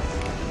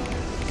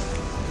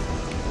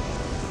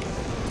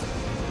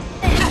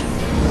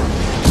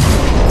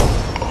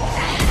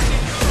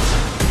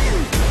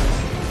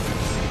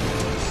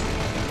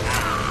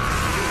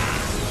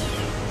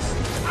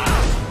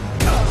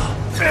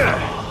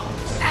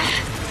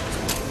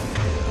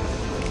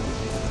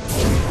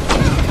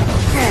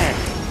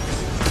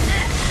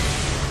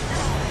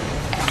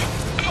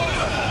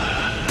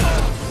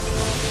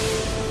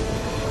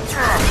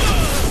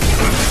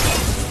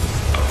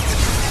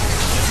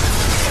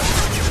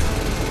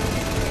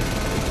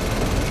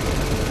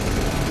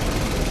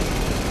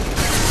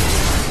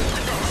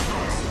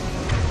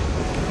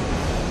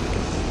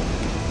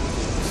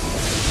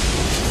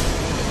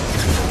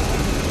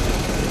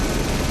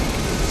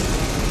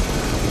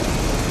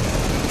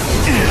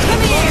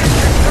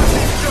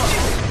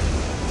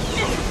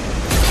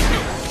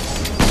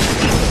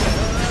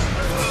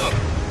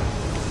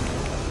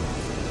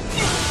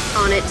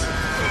 On it.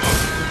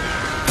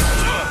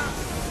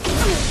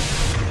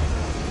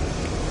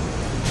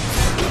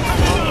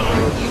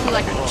 You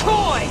like a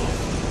toy!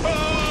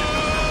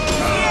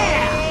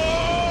 Yeah!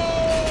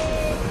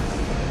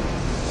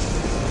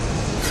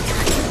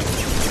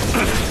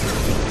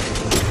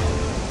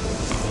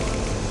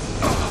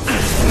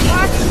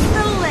 Watch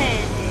the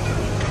landing!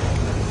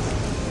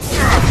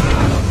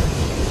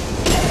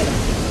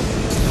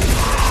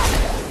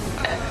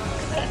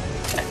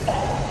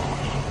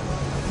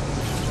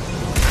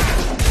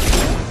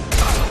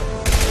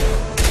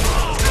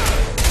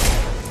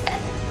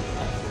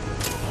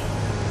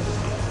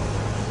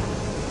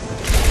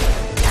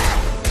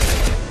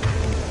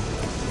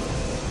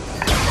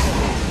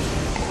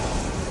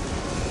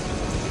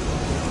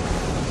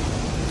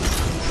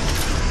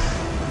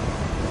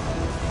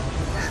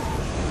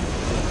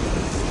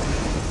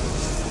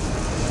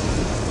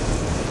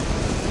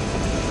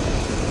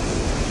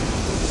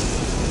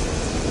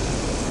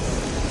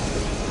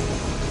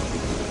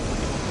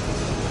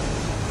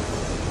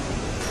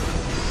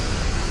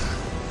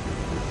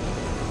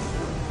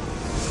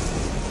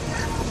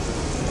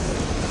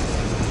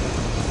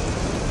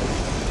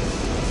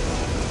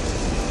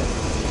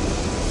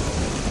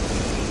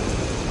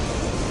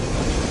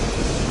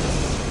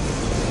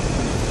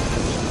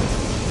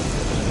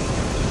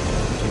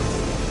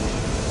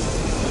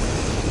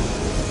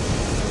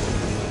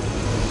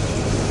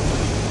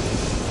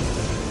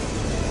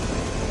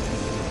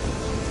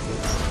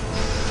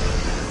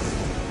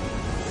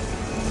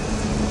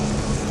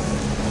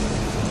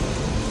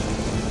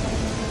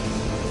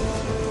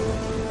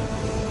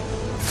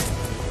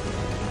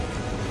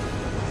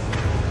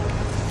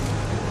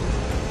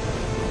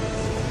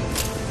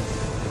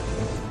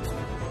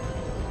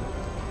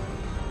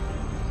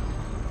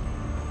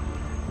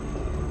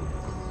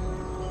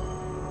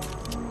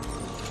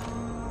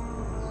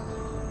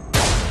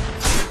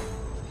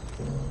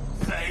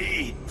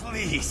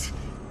 Please.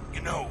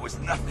 You know, it was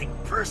nothing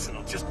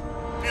personal, just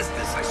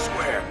business, I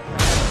swear.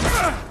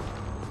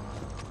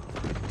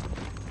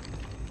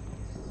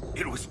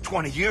 It was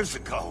 20 years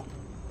ago.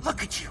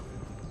 Look at you.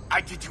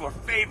 I did you a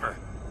favor.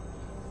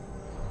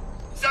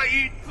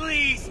 Saeed,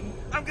 please!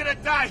 I'm gonna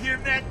die here,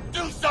 man!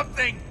 Do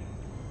something!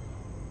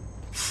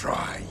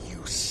 Fry,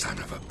 you son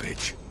of a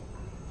bitch.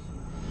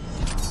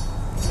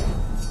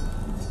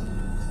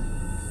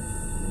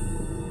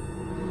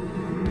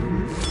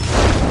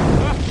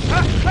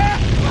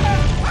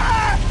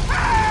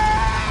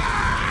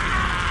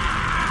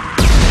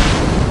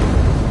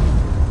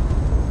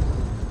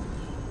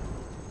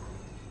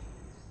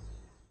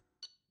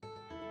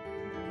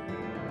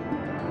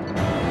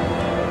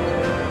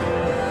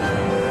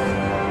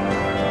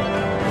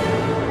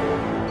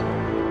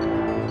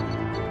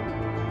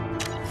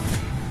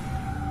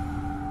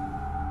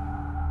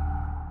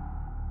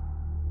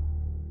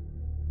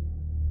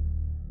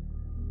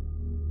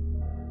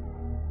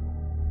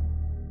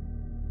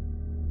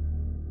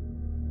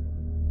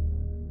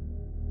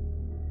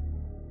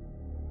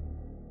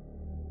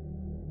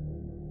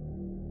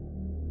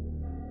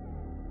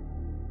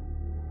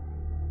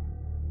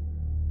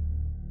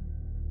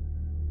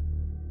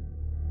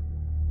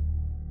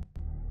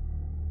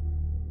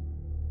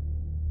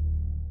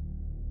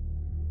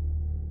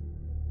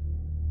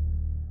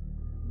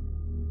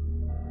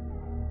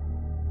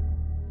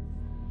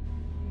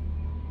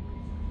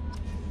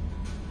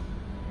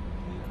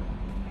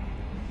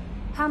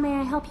 How may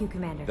I help you,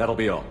 Commander? That'll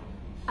be all.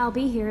 I'll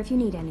be here if you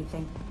need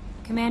anything.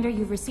 Commander,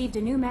 you've received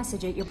a new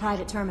message at your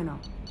private terminal.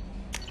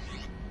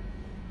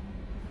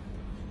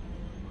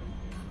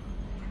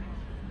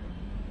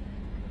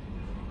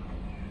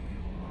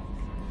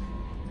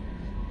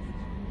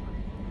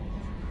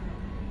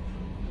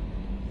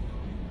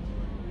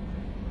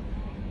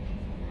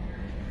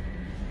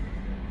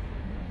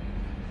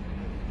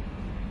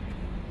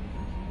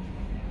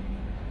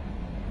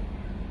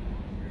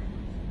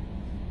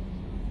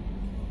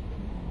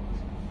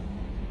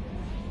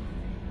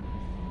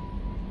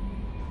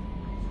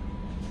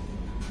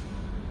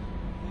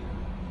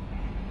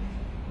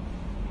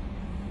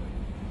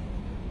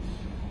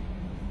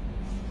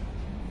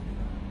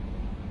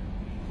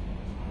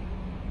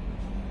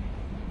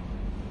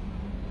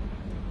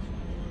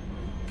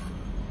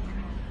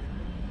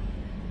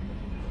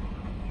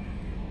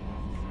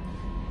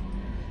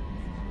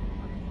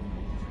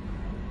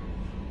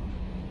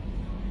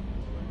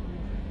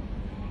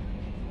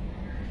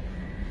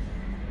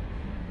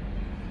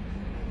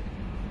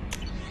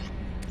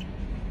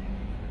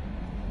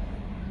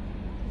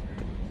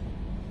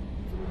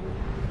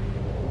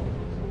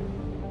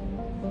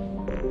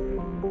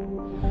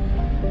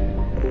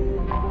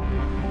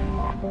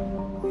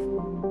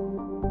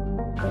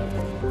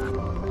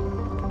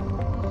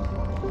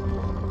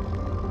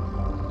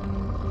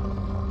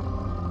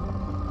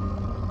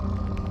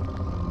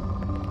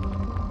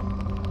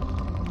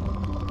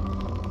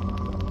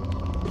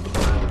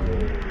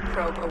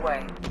 Probe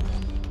away.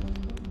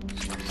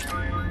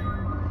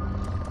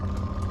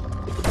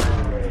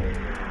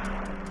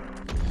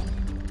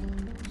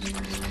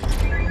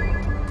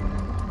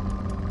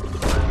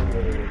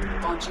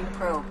 Launching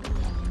probe.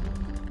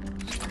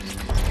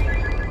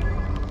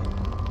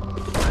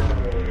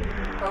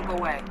 Probe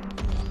away.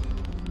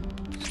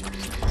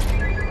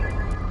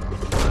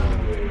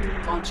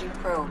 Launching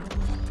probe.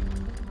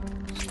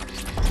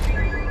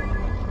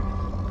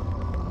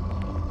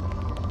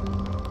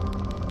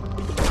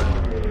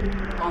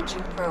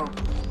 Launching probe.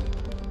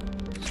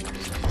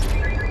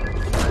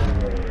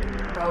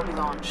 Probe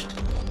launched.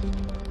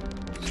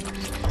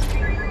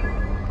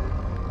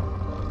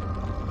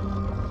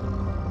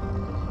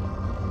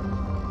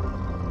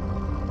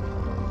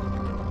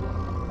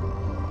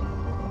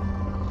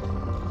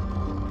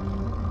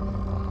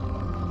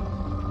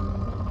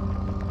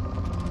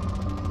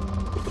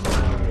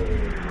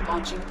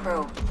 Launching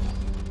probe.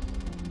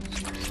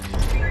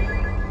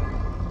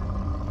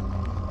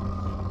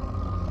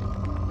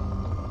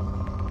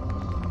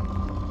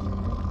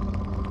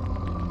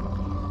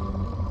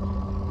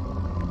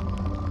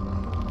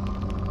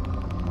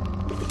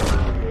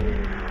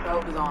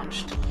 Probe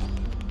launched.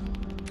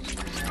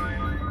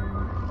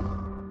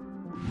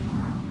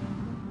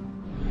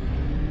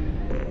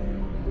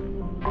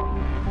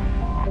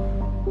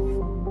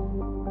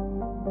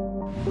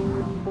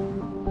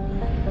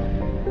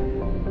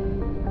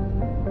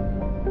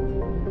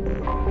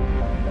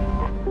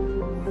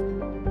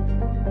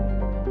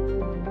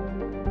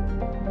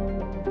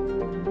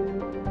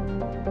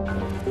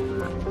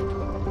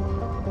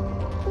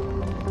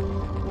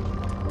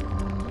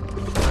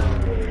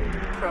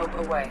 Probe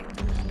away.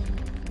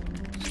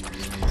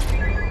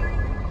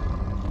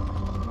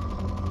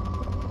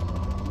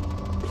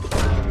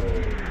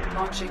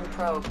 Launching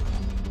probe.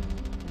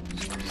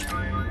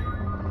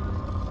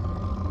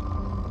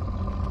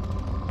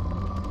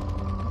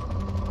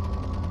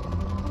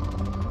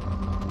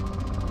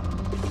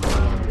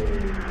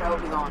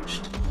 Probe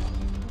launched.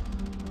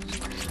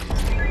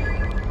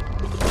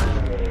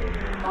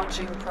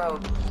 Launching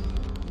probe.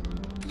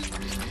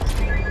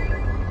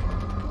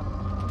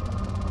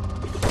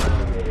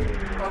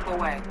 Probe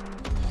away.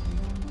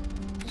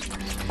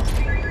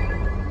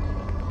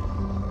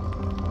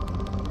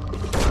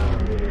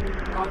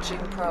 Launching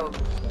probe.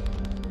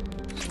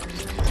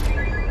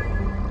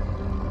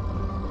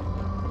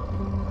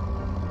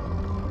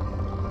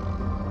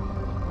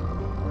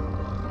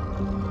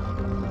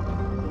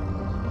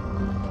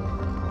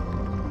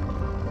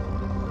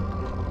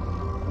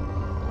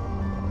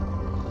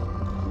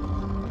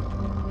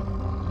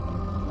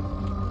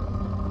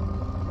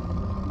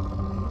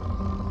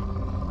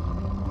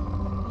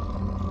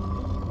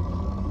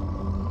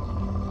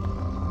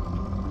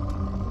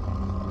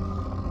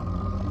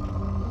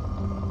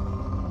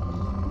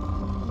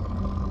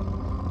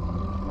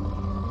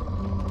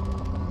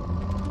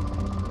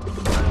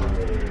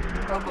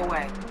 Probe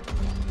away.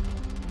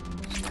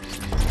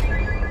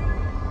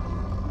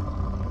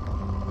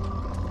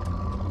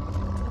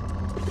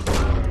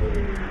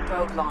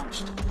 Probe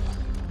launched.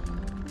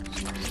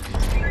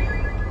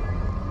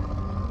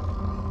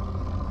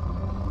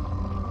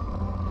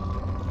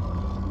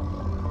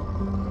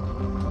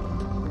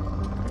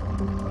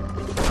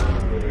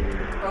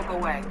 Probe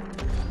away.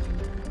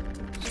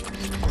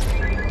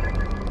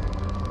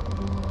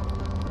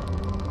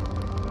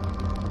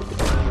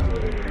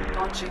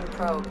 Launching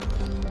probe.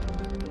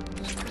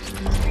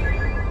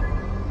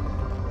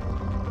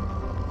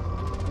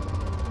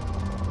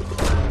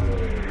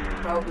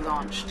 Probe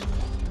launched.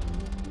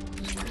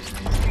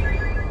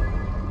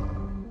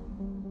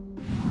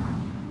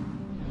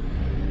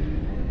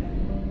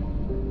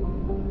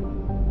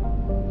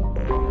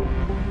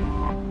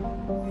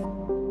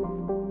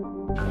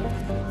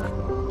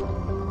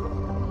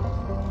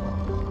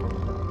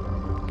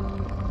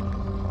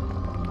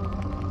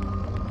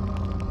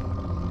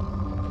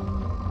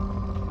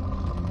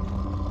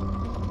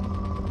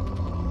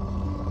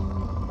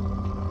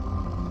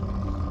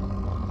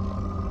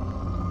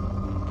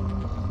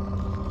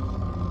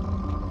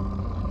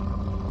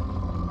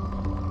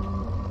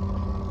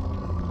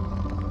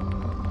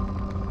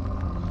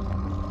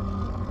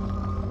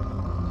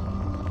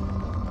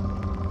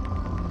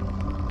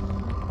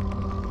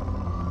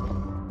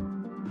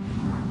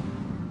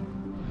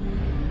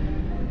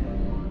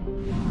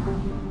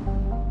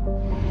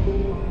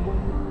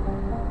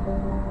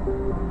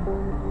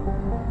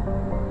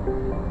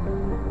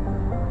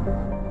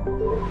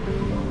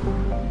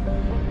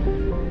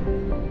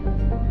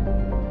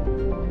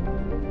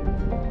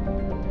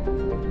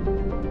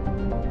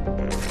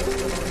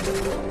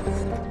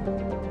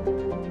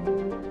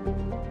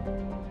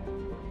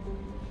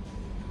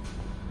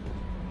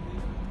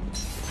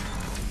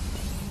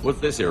 What's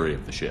this area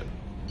of the ship?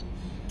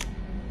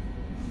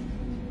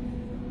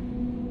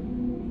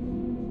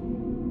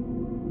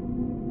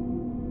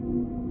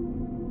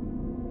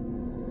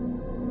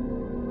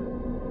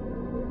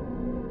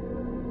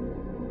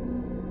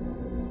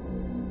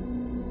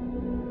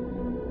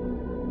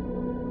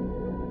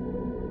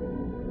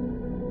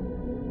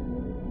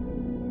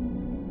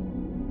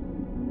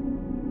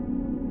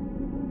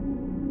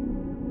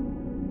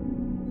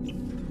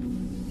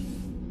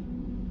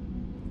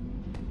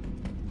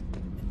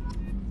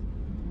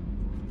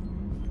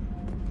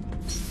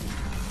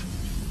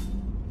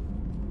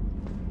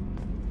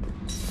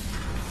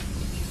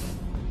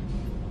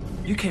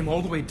 You came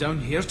all the way down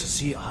here to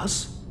see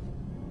us?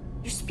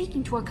 You're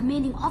speaking to our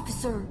commanding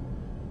officer.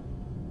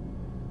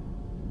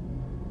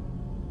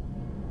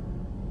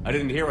 I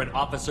didn't hear an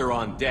officer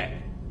on deck.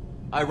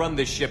 I run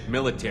this ship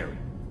military.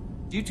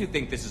 Do you two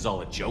think this is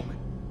all a joke?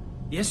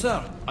 Yes,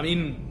 sir. I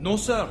mean, no,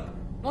 sir.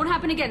 Won't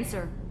happen again,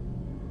 sir.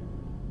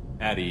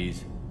 At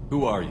ease.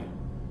 Who are you?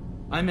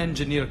 I'm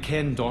Engineer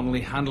Ken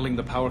Donnelly, handling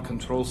the power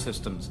control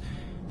systems.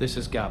 This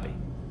is Gabby.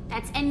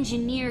 That's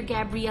Engineer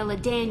Gabriella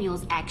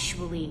Daniels,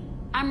 actually.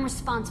 I'm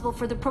responsible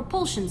for the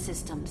propulsion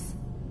systems.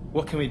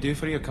 What can we do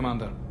for you,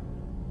 Commander?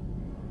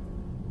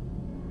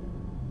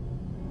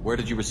 Where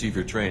did you receive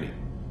your training?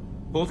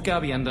 Both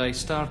Gabby and I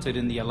started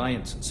in the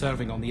Alliance,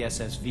 serving on the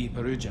SSV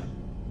Perugia.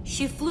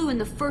 She flew in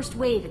the first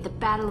wave at the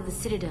Battle of the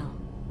Citadel.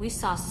 We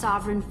saw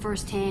Sovereign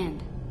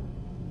firsthand.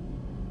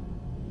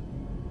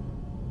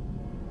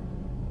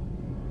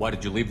 Why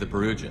did you leave the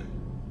Perugia?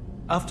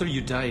 After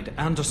you died,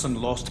 Anderson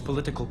lost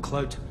political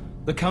clout.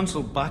 The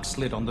Council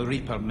backslid on the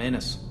Reaper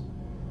menace.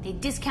 They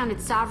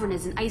discounted Sovereign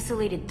as an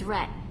isolated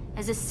threat,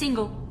 as a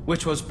single...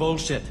 Which was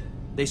bullshit.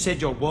 They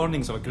said your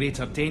warnings of a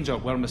greater danger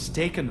were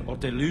mistaken or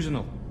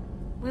delusional.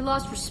 We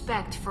lost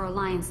respect for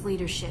Alliance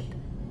leadership.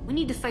 We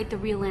need to fight the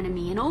real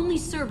enemy, and only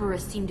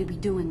Cerberus seem to be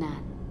doing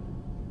that.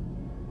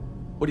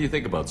 What do you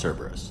think about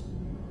Cerberus?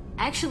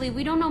 Actually,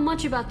 we don't know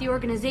much about the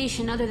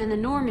organization other than the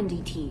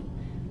Normandy team.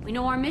 We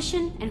know our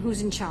mission and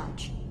who's in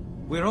charge.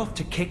 We're off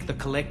to kick the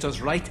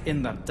Collectors right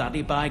in their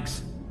daddy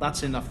bags.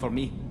 That's enough for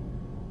me.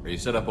 Are you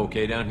set up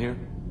okay down here?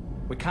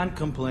 We can't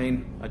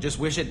complain. I just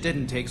wish it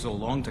didn't take so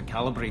long to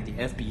calibrate the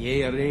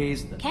FBA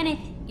arrays. Kenneth,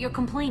 you're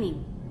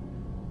complaining.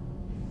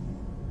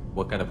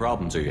 What kind of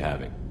problems are you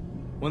having?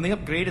 When they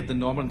upgraded the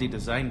Normandy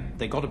design,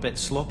 they got a bit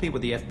sloppy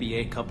with the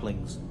FBA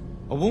couplings.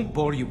 I won't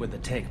bore you with the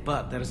tech,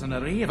 but there is an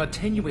array of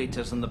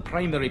attenuators in the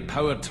primary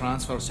power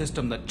transfer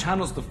system that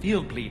channels the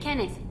field bleed.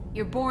 Kenneth,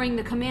 you're boring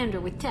the commander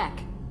with tech.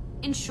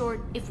 In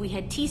short, if we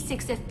had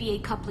T6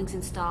 FBA couplings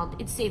installed,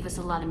 it'd save us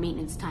a lot of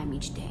maintenance time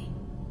each day.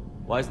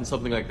 Why isn't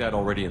something like that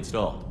already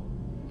installed?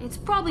 It's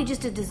probably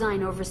just a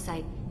design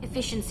oversight.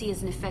 Efficiency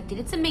isn't affected.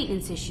 It's a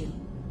maintenance issue.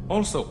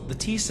 Also, the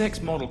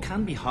T6 model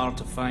can be hard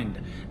to find.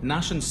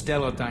 Nash and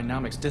Stellar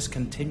Dynamics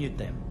discontinued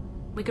them.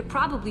 We could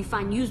probably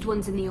find used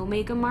ones in the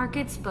Omega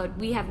markets, but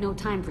we have no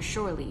time for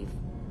shore leave.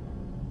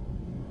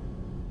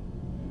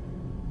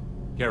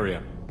 Carry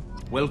on.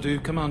 Will do,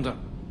 Commander.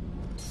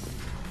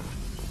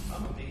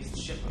 I'm amazed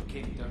Shepard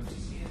came down to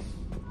see us.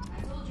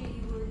 I told you he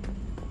would.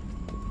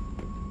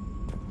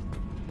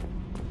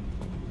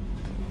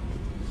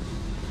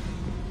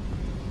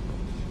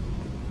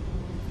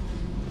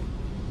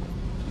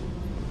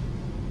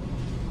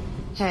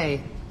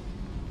 Hey.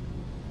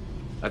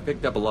 I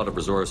picked up a lot of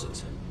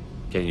resources.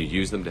 Can you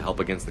use them to help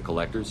against the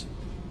collectors?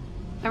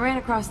 I ran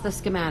across the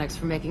schematics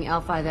for making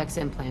L5X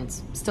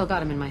implants. Still got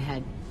them in my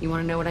head. You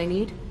want to know what I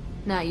need?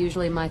 Not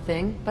usually my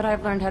thing, but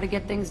I've learned how to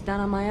get things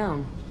done on my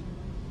own.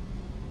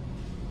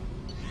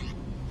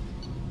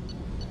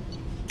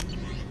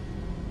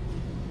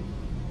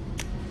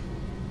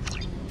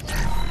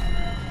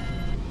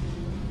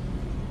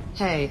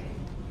 Hey.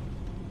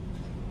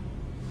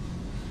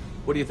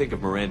 What do you think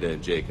of Miranda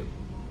and Jacob?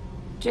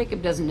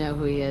 Jacob doesn't know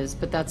who he is,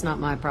 but that's not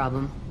my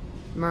problem.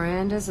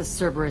 Miranda's a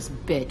Cerberus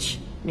bitch.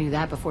 Knew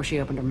that before she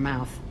opened her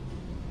mouth.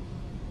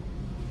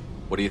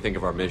 What do you think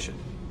of our mission?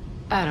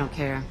 I don't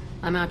care.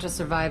 I'm out to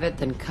survive it,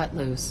 then cut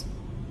loose.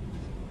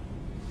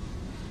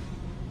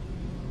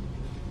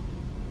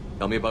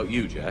 Tell me about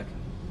you, Jack.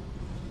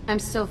 I'm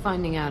still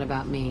finding out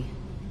about me.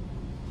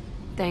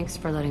 Thanks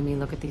for letting me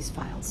look at these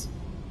files.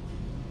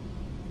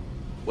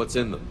 What's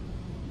in them?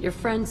 Your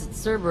friends at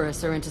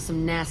Cerberus are into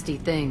some nasty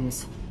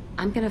things.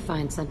 I'm gonna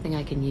find something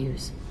I can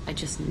use. I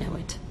just know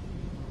it.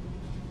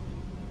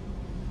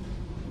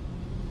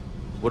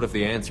 What if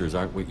the answers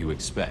aren't what you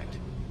expect?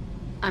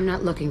 I'm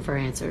not looking for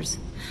answers.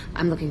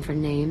 I'm looking for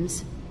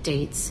names,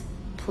 dates,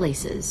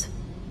 places.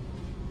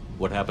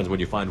 What happens when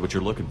you find what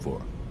you're looking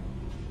for?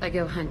 I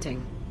go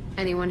hunting.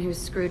 Anyone who's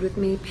screwed with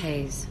me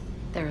pays.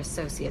 Their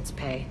associates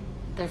pay.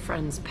 Their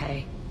friends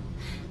pay.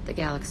 The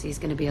galaxy's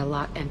gonna be a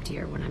lot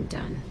emptier when I'm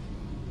done.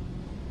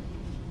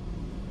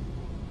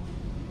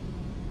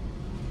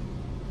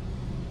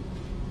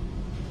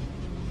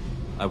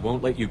 I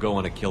won't let you go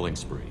on a killing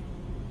spree.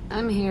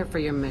 I'm here for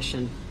your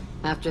mission.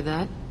 After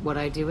that, what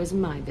I do is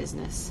my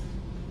business.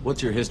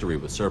 What's your history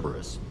with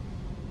Cerberus?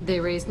 They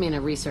raised me in a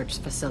research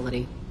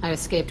facility. I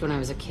escaped when I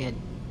was a kid.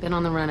 Been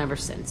on the run ever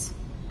since.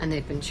 And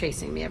they've been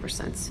chasing me ever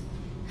since.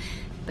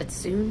 But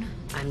soon,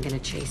 I'm gonna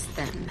chase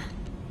them.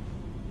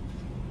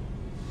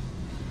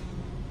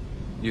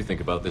 You think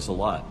about this a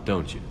lot,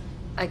 don't you?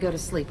 I go to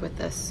sleep with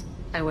this.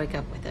 I wake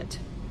up with it.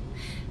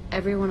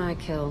 Everyone I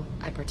kill,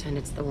 I pretend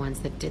it's the ones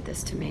that did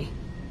this to me.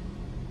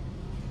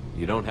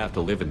 You don't have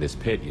to live in this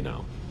pit, you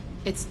know.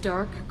 It's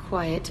dark,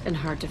 quiet, and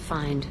hard to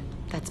find.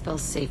 That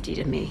spells safety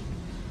to me.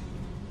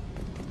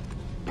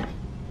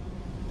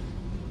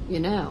 You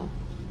know,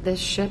 this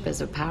ship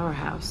is a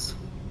powerhouse.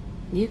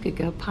 You could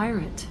go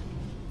pirate.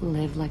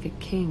 Live like a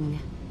king.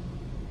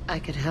 I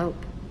could help.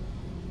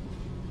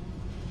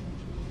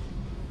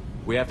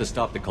 We have to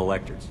stop the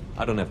collectors.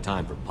 I don't have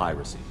time for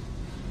piracy.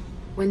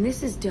 When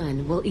this is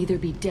done, we'll either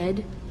be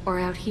dead or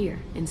out here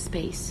in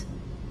space.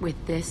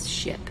 With this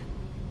ship.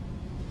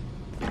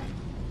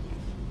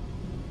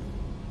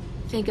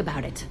 Think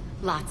about it.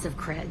 Lots of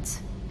creds.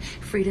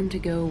 Freedom to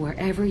go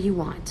wherever you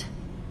want.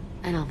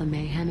 And all the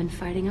mayhem and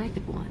fighting I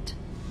could want.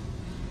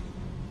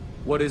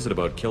 What is it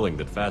about killing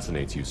that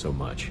fascinates you so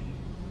much?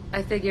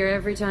 I figure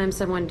every time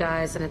someone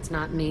dies and it's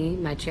not me,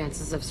 my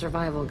chances of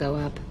survival go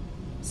up.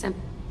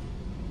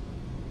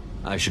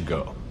 I should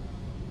go.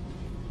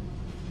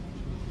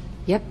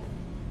 Yep.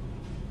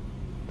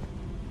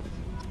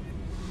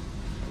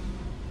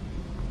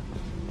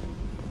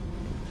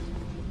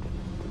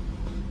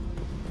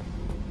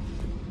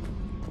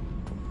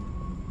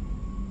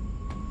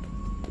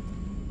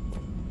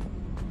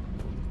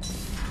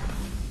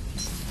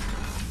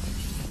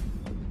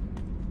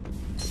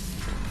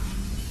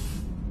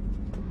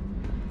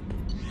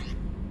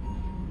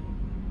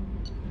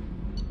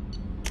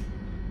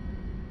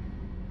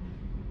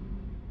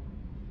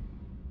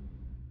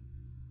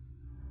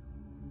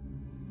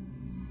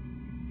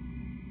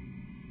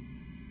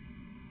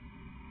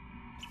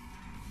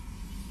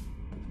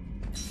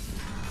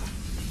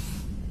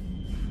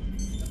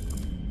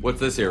 What's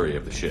this area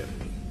of the ship?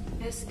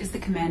 This is the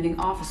commanding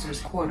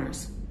officer's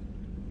quarters.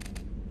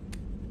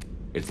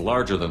 It's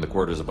larger than the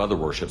quarters of other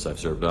warships I've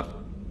served up.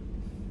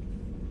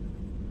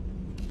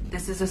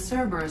 This is a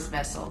Cerberus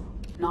vessel,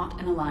 not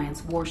an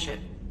Alliance warship.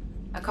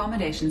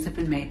 Accommodations have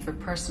been made for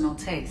personal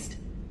taste.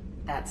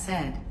 That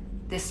said,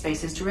 this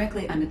space is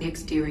directly under the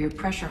exterior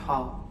pressure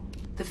hull.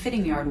 The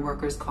fitting yard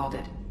workers called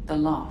it the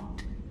loft.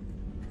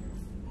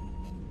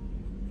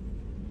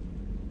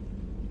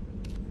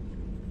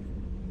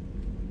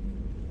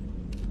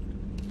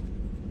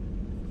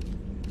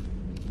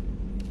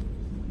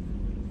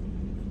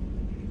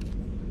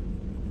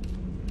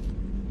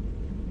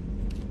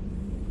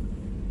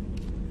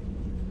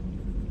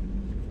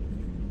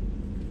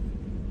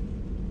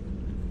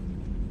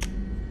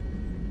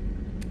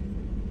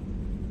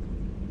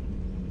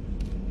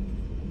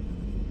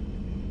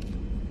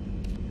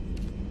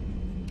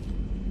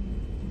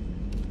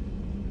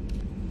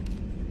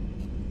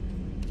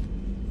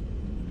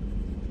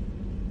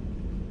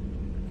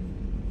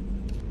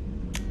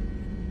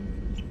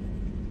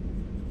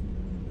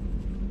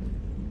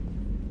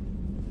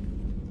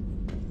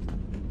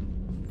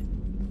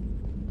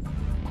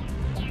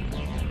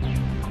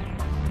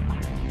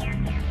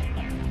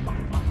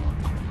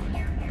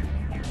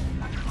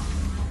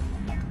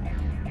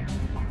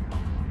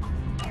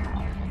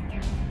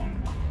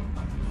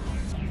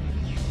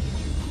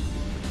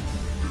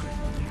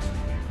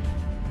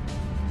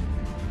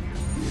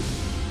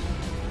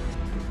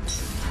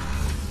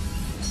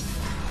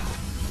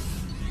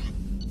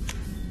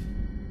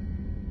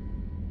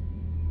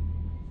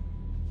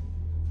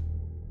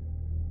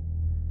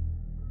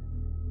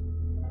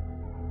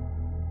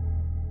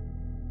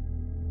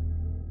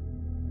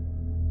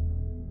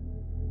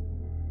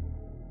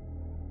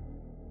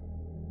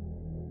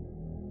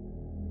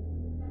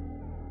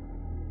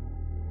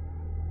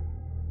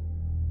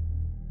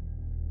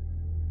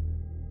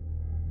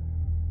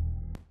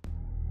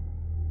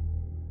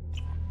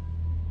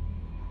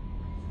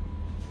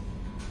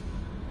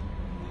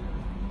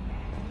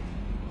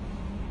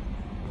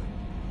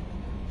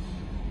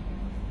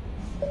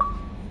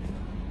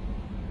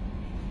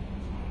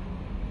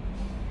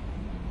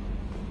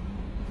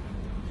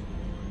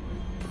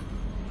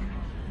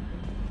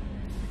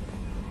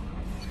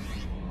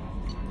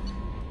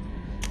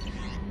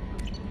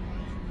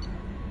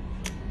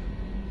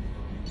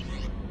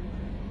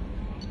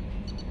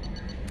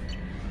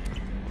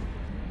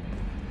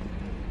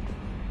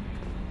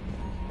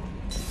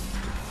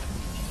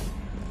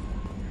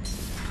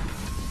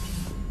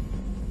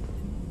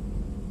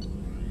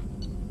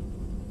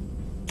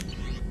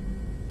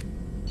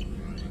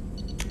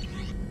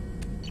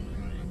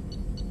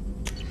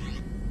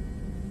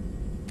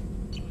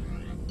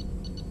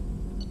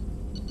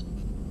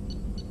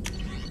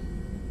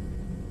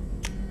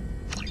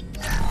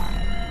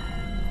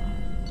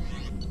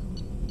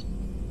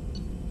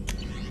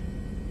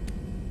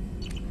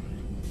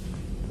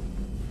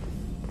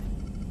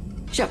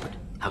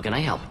 How can I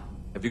help?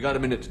 Have you got a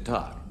minute to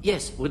talk?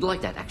 Yes, would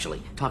like that,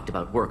 actually. Talked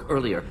about work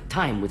earlier.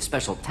 Time with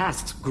Special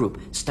Tasks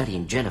Group,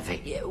 studying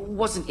genophage.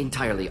 Wasn't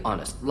entirely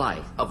honest.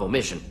 Lie of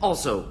omission.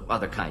 Also,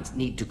 other kinds.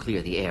 Need to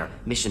clear the air.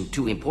 Mission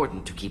too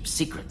important to keep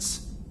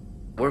secrets.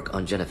 Work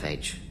on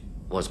genophage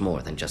was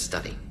more than just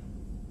study.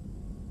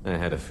 I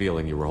had a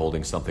feeling you were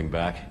holding something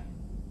back.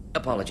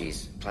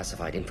 Apologies,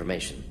 classified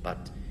information,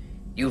 but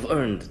you've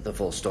earned the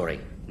full story.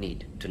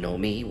 Need to know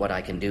me, what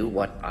I can do,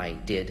 what I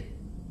did.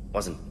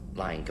 Wasn't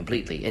lying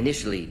completely.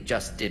 Initially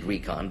just did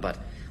recon, but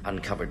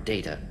uncovered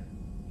data.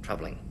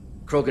 Troubling.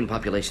 Krogan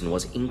population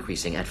was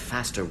increasing at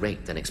faster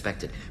rate than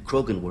expected.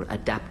 Krogan were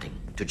adapting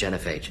to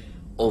genophage,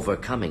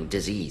 overcoming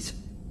disease.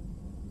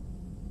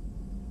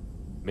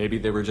 Maybe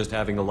they were just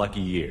having a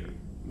lucky year.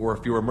 Or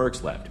fewer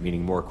mercs left,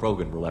 meaning more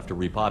Krogan were left to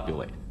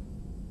repopulate.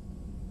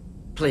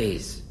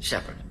 Please,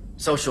 Shepard.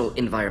 Social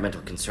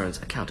environmental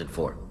concerns accounted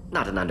for.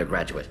 Not an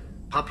undergraduate.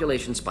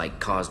 Population spike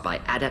caused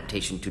by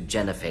adaptation to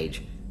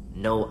genophage.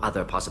 No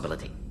other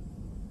possibility.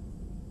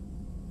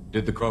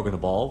 Did the Krogan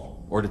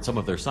evolve? Or did some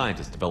of their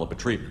scientists develop a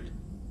treatment?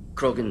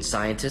 Krogan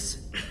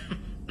scientists?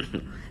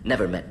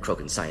 Never met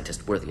Krogan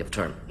scientist worthy of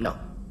term. No.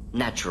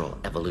 Natural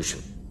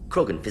evolution.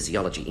 Krogan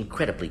physiology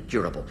incredibly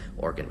durable.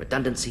 Organ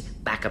redundancy,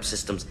 backup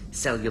systems,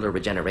 cellular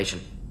regeneration.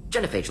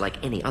 Genophage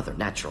like any other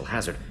natural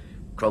hazard.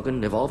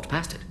 Krogan evolved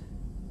past it.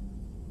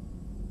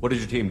 What did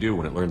your team do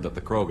when it learned that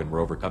the Krogan were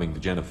overcoming the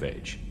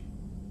genophage?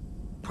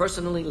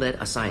 Personally led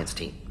a science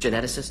team.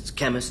 Geneticists,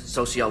 chemists,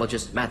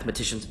 sociologists,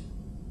 mathematicians.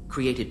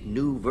 Created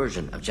new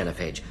version of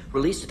genophage.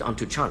 Released it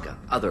onto Chanka,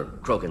 other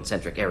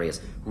Krogan-centric areas.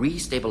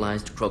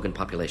 Restabilized Krogan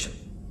population.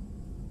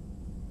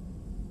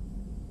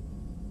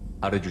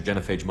 How did your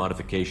genophage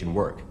modification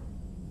work?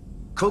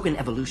 Krogan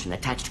evolution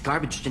attached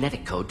garbage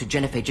genetic code to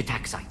genophage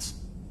attack sites.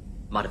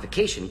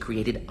 Modification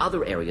created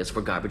other areas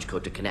for garbage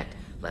code to connect.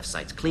 Left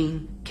sites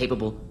clean,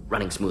 capable,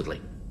 running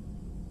smoothly.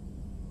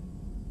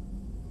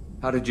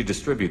 How did you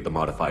distribute the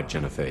modified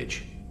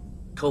genophage?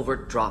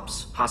 Covert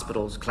drops,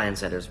 hospitals, clan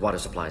centers, water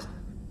supplies.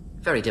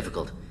 Very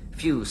difficult.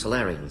 Few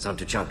Solarians on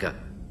Tuchanka.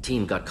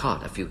 Team got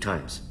caught a few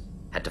times.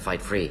 Had to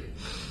fight free.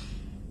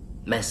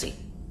 Messy.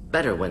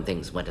 Better when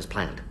things went as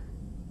planned.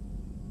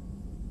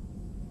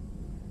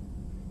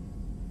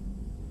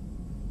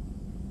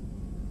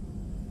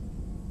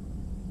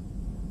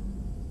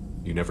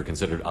 You never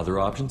considered other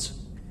options?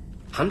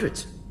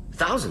 Hundreds.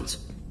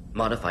 Thousands.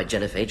 Modified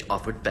genophage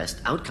offered best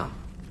outcome.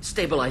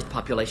 Stabilized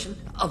population,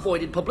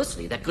 avoided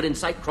publicity that could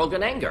incite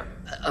Krogan anger,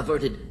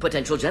 averted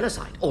potential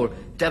genocide, or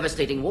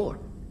devastating war.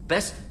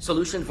 Best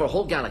solution for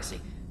whole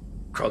galaxy.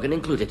 Krogan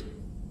included.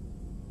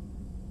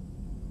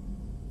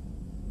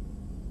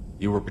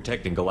 You were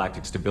protecting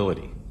galactic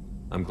stability.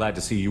 I'm glad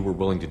to see you were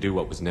willing to do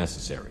what was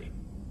necessary.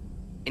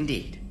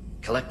 Indeed.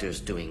 Collectors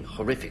doing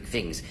horrific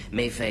things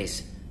may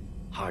face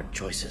hard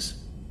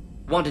choices.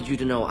 Wanted you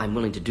to know I'm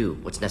willing to do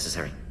what's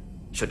necessary.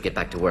 Should get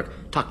back to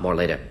work. Talk more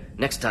later.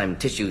 Next time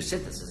tissue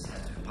synthesis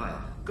has to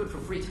compile. Good for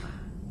free time.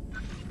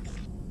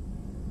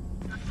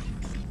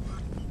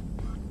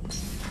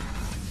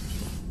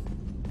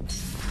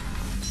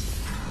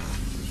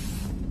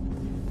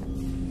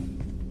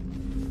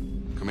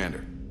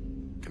 Commander,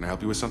 can I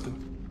help you with something?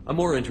 I'm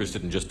more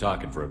interested in just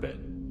talking for a bit.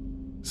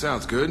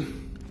 Sounds good.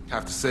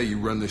 Have to say you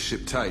run this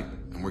ship tight,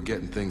 and we're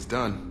getting things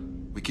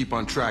done. We keep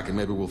on track and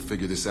maybe we'll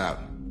figure this out.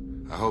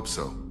 I hope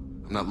so.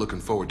 I'm not looking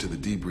forward to the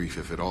debrief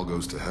if it all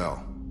goes to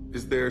hell.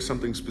 Is there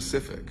something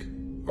specific?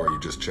 Or are you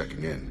just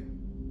checking in?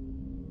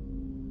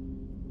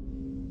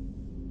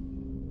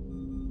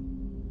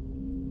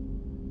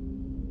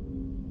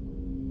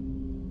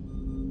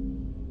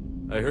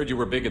 I heard you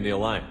were big in the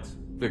Alliance.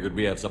 Figured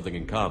we have something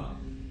in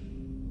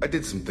common. I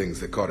did some things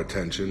that caught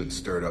attention and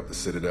stirred up the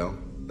Citadel.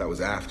 That was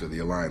after the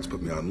Alliance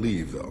put me on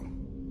leave, though.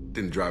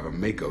 Didn't drive a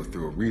Mako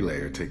through a relay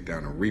or take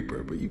down a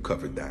Reaper, but you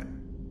covered that.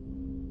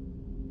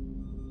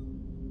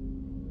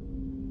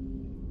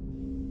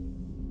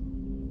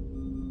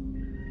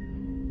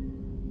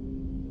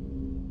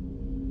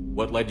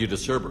 What led you to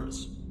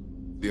Cerberus?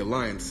 The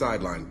Alliance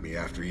sidelined me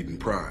after Eden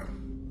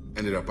Prime.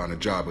 Ended up on a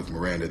job with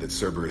Miranda that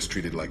Cerberus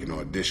treated like an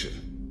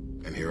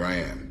audition. And here I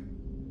am.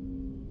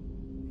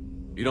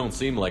 You don't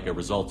seem like a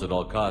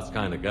results-at-all-costs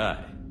kind of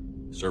guy.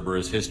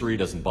 Cerberus history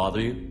doesn't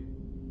bother you?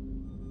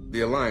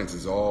 The Alliance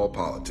is all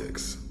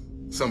politics.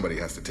 Somebody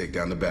has to take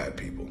down the bad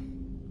people.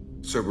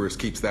 Cerberus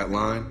keeps that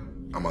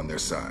line, I'm on their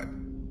side.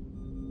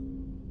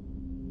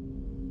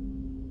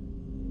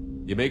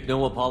 You make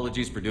no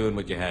apologies for doing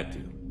what you had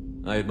to.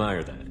 I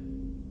admire that.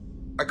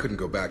 I couldn't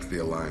go back to the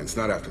Alliance,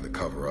 not after the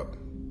cover-up.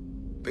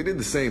 They did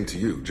the same to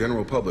you.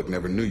 General public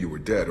never knew you were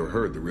dead or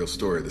heard the real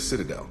story of the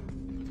Citadel.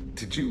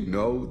 Did you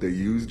know they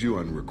used you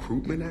on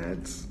recruitment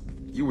ads?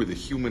 You were the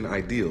human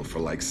ideal for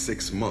like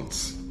 6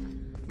 months.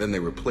 Then they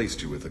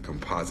replaced you with a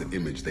composite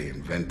image they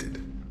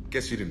invented.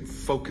 Guess you didn't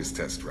focus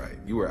test right.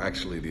 You were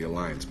actually the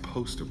Alliance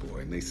poster boy,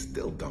 and they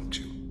still dumped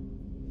you.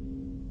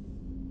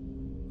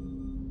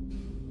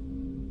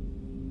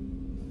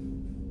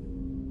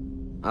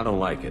 I don't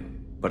like it,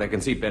 but I can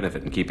see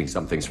benefit in keeping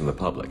some things from the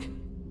public.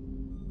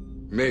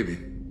 Maybe.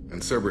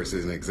 And Cerberus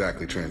isn't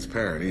exactly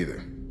transparent either.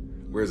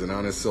 Where's an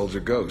honest soldier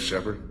go,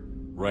 Shepard?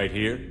 Right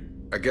here?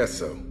 I guess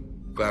so.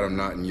 Glad I'm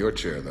not in your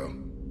chair, though.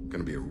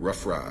 Gonna be a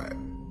rough ride.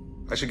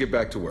 I should get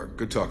back to work.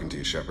 Good talking to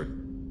you, Shepard.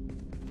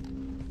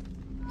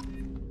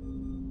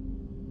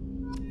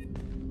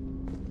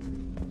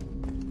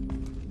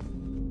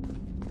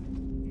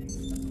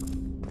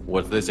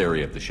 What's this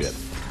area of the ship?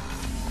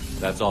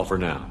 That's all for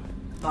now.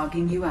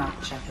 Logging you out,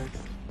 Shepard.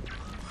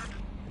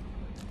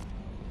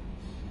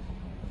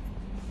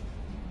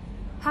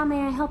 How may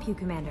I help you,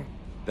 Commander?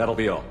 That'll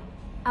be all.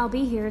 I'll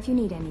be here if you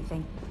need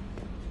anything.